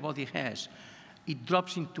almost everybody has, it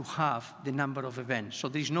drops into half the number of events. So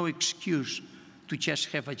there is no excuse to just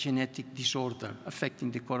have a genetic disorder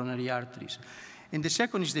affecting the coronary arteries. And the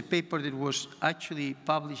second is the paper that was actually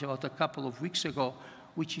published about a couple of weeks ago,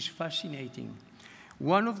 which is fascinating.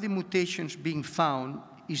 One of the mutations being found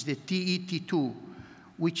is the TET2,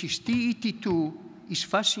 which is TET2 is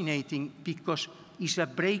fascinating because is a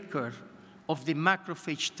breaker of the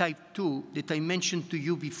macrophage type 2 that I mentioned to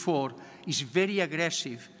you before, is very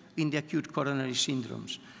aggressive in the acute coronary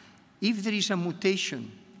syndromes. If there is a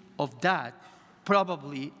mutation of that,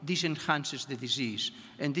 probably this enhances the disease.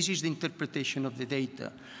 And this is the interpretation of the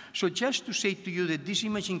data. So just to say to you that this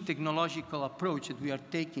imaging technological approach that we are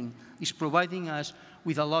taking is providing us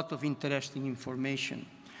with a lot of interesting information.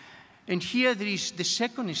 And here there is the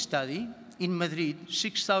second study in Madrid,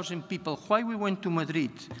 6,000 people. Why we went to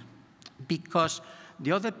Madrid? Because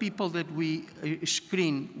the other people that we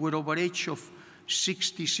screened were over age of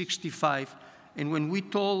 60, 65, and when we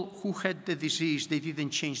told who had the disease, they didn't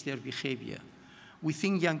change their behavior. We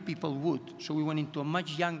think young people would, so we went into a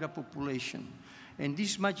much younger population. And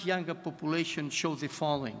this much younger population showed the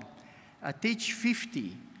following. At age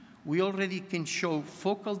 50, we already can show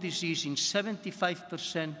focal disease in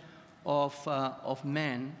 75% of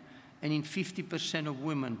men and in 50% of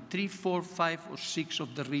women, 3, 4, 5, or 6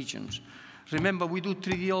 of the regions. Remember, we do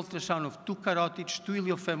 3D ultrasound of 2 carotids, 2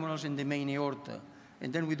 iliofemorals, and the main aorta.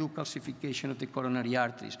 And then we do calcification of the coronary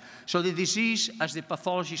arteries. So the disease, as the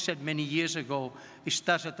pathologist said many years ago, it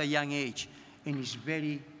starts at a young age and is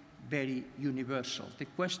very, very universal. The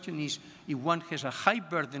question is, if one has a high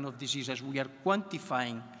burden of disease, as we are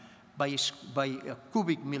quantifying by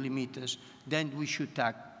cubic millimeters, then we should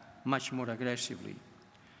act much more aggressively.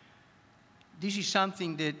 This is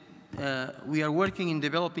something that we are working in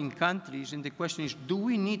developing countries, and the question is, do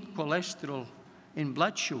we need cholesterol and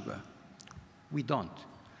blood sugar? We don't.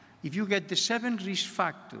 If you get the 7 risk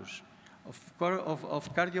factors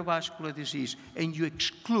of cardiovascular disease and you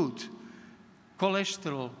exclude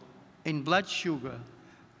cholesterol and blood sugar,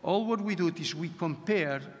 all what we do is we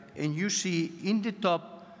compare, and you see in the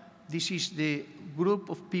top, this is the group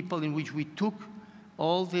of people in which we took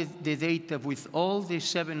all the data with all the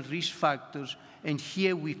 7 risk factors, and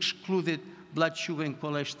here we excluded blood sugar and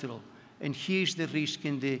cholesterol. And here's the risk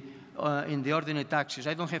in the ordinate axis.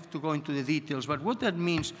 I don't have to go into the details, but what that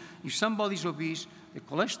means, if somebody is obese, the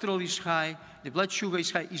cholesterol is high, the blood sugar is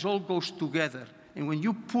high, it all goes together. And when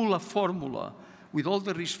you pull a formula with all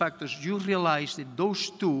the risk factors, you realize that those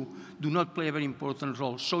 2 do not play a very important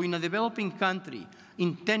role. So in a developing country,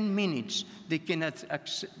 in 10 minutes, they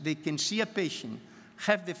can see a patient,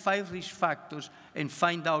 have the 5 risk factors, and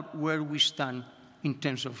find out where we stand in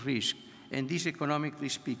terms of risk. And this, economically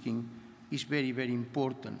speaking, is very, very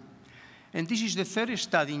important. And this is the 3rd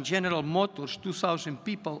study in General Motors, 2,000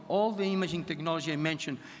 people, all the imaging technology I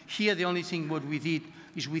mentioned. Here, the only thing what we did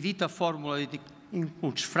is we did a formula that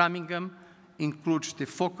includes Framingham, includes the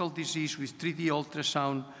focal disease with 3D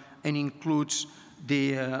ultrasound, and includes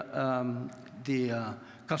the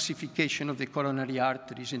calcification of the coronary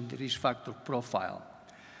arteries and the risk factor profile.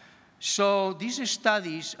 So these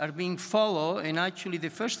studies are being followed, and actually the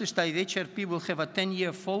first study, the HRP, will have a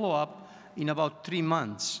 10-year follow-up in about 3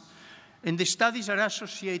 months. And the studies are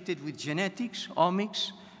associated with genetics,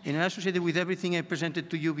 omics, and are associated with everything I presented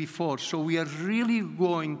to you before. So we are really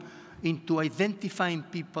going into identifying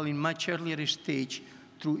people in much earlier stage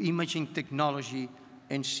through imaging technology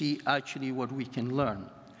and see actually what we can learn.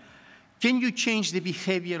 Can you change the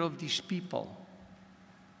behavior of these people?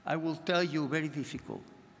 I will tell you, very difficult.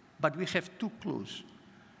 But we have 2 clues.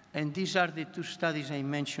 And these are the 2 studies I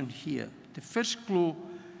mentioned here. The first clue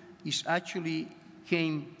is actually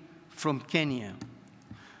came from Kenya.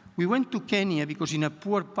 We went to Kenya because in a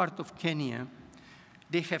poor part of Kenya,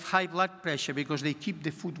 they have high blood pressure because they keep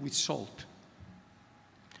the food with salt.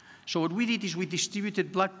 So what we did is we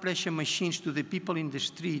distributed blood pressure machines to the people in the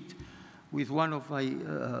street with one of my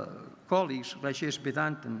colleagues, Rajesh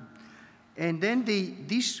Vedantan. And then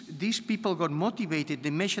these people got motivated.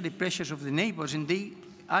 They measured the pressures of the neighbors, and they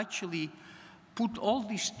actually put all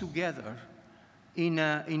this together in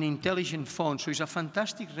an intelligent phone. So it's a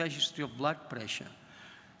fantastic registry of blood pressure.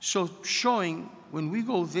 So showing, when we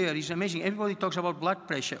go there, it's amazing. Everybody talks about blood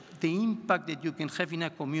pressure, the impact that you can have in a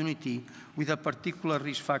community with a particular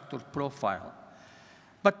risk factor profile.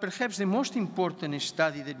 But perhaps the most important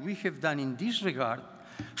study that we have done in this regard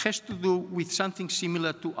has to do with something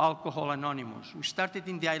similar to Alcohol Anonymous. We started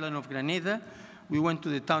in the island of Grenada. We went to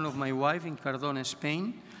the town of my wife in Cardona,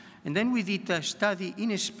 Spain. And then we did a study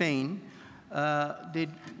in Spain that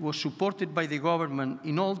was supported by the government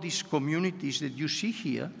in all these communities that you see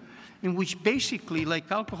here, in which basically,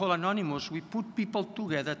 like Alcohol Anonymous, we put people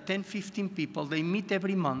together, 10, 15 people. They meet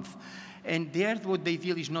every month. And there what they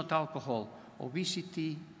deal is not alcohol.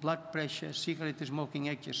 Obesity, blood pressure, cigarette smoking,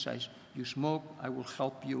 exercise. You smoke, I will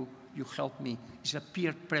help you, you help me. It's a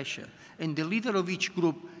peer pressure. And the leader of each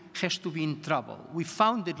group has to be in trouble. We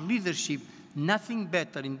found that leadership nothing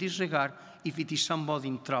better in this regard if it is somebody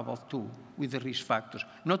in trouble too with the risk factors,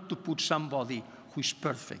 not to put somebody who is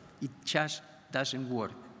perfect. It just doesn't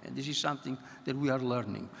work. And this is something that we are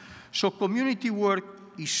learning. So community work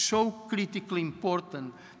is so critically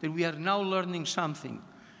important that we are now learning something.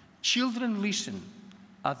 Children listen,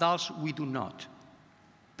 adults we do not.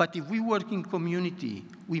 But if we work in community,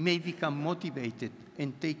 we may become motivated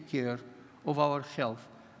and take care of our health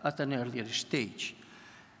at an earlier stage.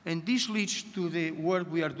 And this leads to the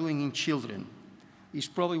work we are doing in children. It's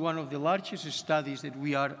probably one of the largest studies that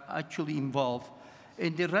we are actually involved.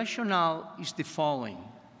 And the rationale is the following.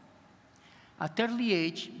 At early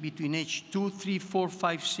age, between age 2, 3, 4,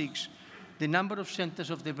 5, 6, the number of centers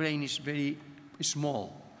of the brain is very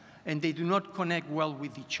small, and they do not connect well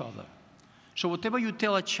with each other. So whatever you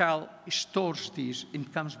tell a child stores this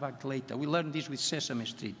and comes back later. We learned this with Sesame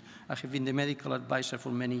Street. I have been the medical advisor for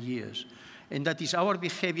many years. And that is our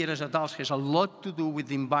behavior as adults has a lot to do with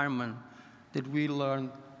the environment that we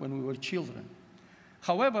learned when we were children.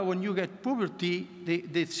 However, when you get puberty,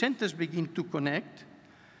 the centers begin to connect,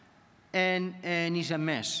 and it's a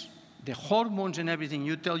mess. The hormones and everything,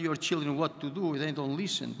 you tell your children what to do, they don't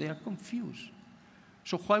listen, they are confused.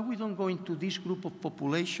 So why we don't go into this group of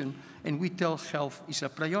population and we tell health is a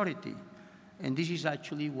priority? And this is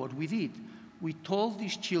actually what we did. We told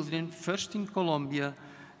these children, first in Colombia,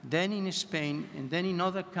 then in Spain, and then in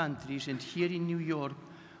other countries, and here in New York,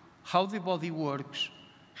 how the body works,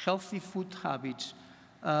 healthy food habits,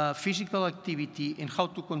 physical activity, and how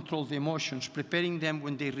to control the emotions, preparing them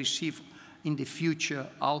when they receive in the future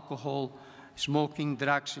alcohol, smoking,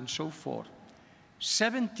 drugs, and so forth.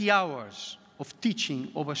 70 hours of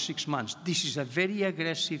teaching over 6 months. This is a very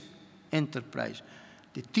aggressive enterprise.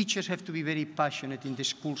 The teachers have to be very passionate in the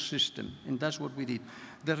school system, and that's what we did.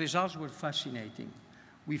 The results were fascinating.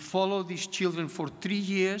 We followed these children for 3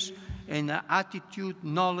 years, and the attitude,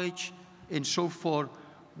 knowledge, and so forth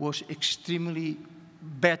was extremely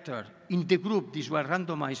better. In the group, these were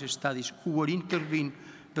randomized studies, who were intervened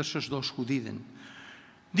versus those who didn't.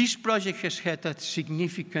 This project has had a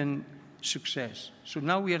significant success. So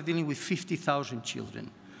now we are dealing with 50,000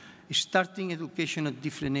 children, starting education at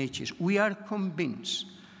different ages. We are convinced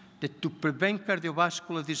that to prevent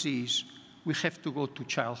cardiovascular disease, we have to go to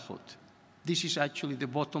childhood. This is actually the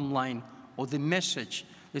bottom line or the message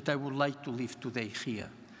that I would like to leave today here.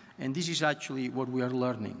 And this is actually what we are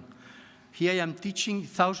learning. Here I am teaching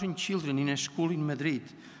 1,000 children in a school in Madrid.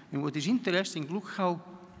 And what is interesting, look how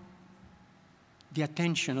the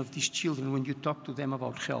attention of these children when you talk to them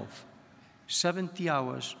about health. 70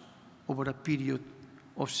 hours over a period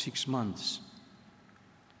of 6 months.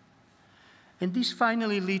 And this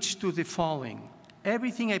finally leads to the following.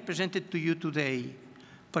 Everything I presented to you today,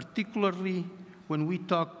 particularly when we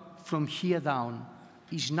talk from here down,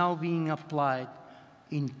 is now being applied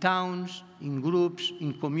in towns, in groups,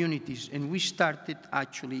 in communities. And we started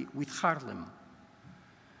actually with Harlem.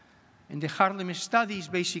 And the Harlem study is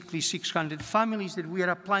basically 600 families that we are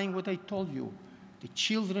applying what I told you. The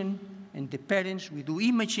children and the parents, we do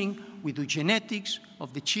imaging, we do genetics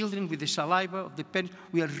of the children with the saliva of the parents.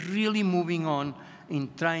 We are really moving on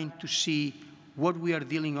in trying to see what we are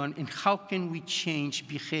dealing on and how can we change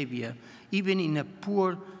behavior, even in a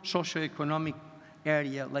poor socioeconomic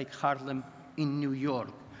area like Harlem in New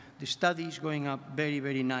York. The study is going up very,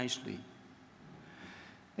 very nicely.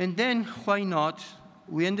 And then, why not?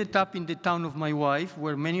 We ended up in the town of my wife,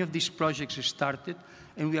 where many of these projects started,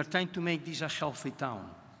 and we are trying to make this a healthy town.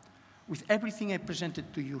 With everything I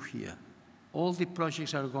presented to you here, all the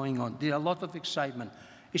projects are going on. There are a lot of excitement.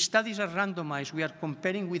 Studies are randomized. We are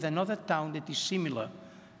comparing with another town that is similar,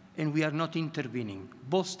 and we are not intervening.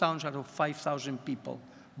 Both towns are of 5,000 people.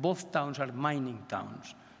 Both towns are mining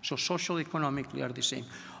towns. So socio-economically are the same.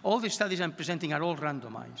 All the studies I'm presenting are all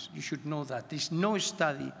randomized. You should know that. There's no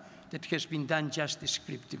study that has been done just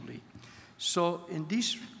descriptively. So, and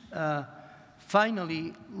this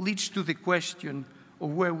finally leads to the question of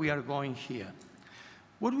where we are going here.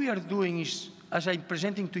 What we are doing is, as I'm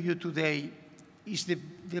presenting to you today, is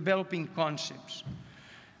developing concepts.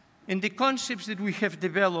 And the concepts that we have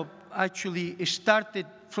developed actually started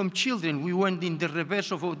from children. We went in the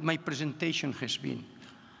reverse of what my presentation has been.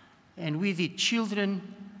 And we did children,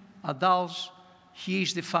 adults, here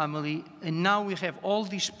is the family, and now we have all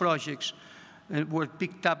these projects that were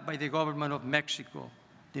picked up by the government of Mexico,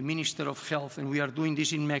 the Minister of Health, and we are doing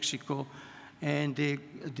this in Mexico. And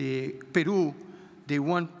the Peru, they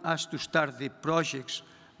want us to start the projects,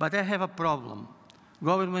 but I have a problem.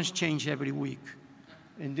 Governments change every week,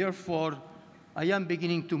 and therefore, I am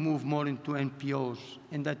beginning to move more into NPOs,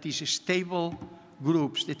 and that is stable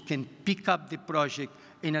groups that can pick up the project,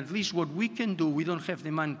 and at least what we can do, we don't have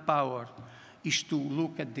the manpower, is to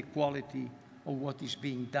look at the quality of what is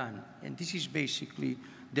being done. And this is basically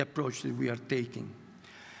the approach that we are taking.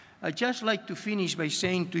 I'd just like to finish by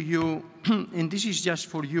saying to you, and this is just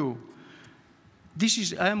for you,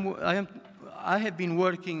 I have been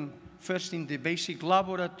working first in the basic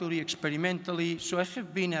laboratory, experimentally, so I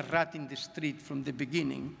have been a rat in the street from the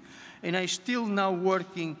beginning. And I'm still now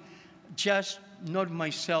working, just not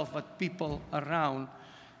myself, but people around,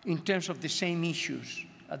 in terms of the same issues,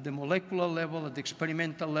 at the molecular level, at the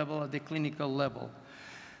experimental level, at the clinical level.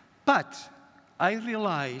 But I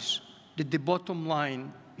realize that the bottom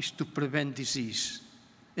line is to prevent disease,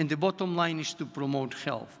 and the bottom line is to promote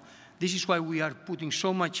health. This is why we are putting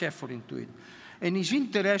so much effort into it. And it's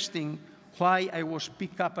interesting why I was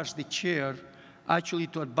picked up as the chair, actually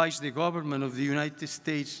to advise the government of the United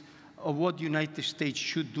States of what the United States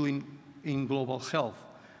should do in global health.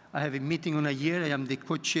 I have a meeting in a year. I am the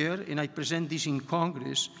co-chair, and I present this in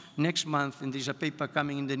Congress next month, and there's a paper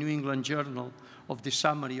coming in the New England Journal of the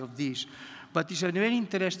summary of this. But it's a very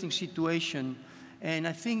interesting situation, and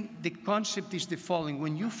I think the concept is the following.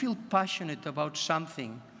 When you feel passionate about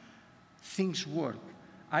something, things work.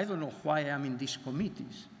 I don't know why I'm in these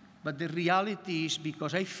committees, but the reality is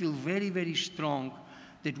because I feel very, very strong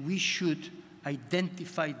that we should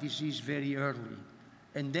identify disease very early.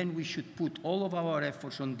 And then we should put all of our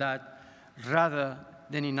efforts on that rather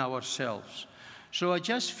than in ourselves. So I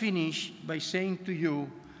just finish by saying to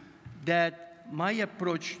you that my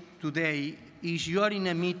approach today is you are in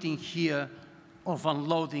a meeting here of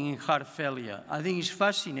unloading in heart failure. I think it's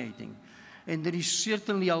fascinating. And there is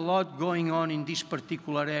certainly a lot going on in these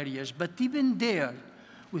particular areas. But even there,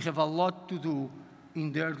 we have a lot to do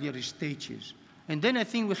in the earlier stages. And then I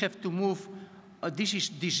think we have to move. This is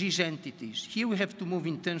disease entities. Here we have to move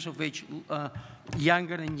in terms of age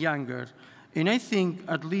younger and younger. And I think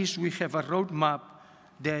at least we have a roadmap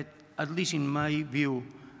that, at least in my view,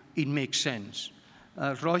 it makes sense.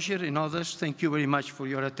 Roger and others, thank you very much for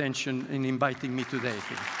your attention and inviting me today.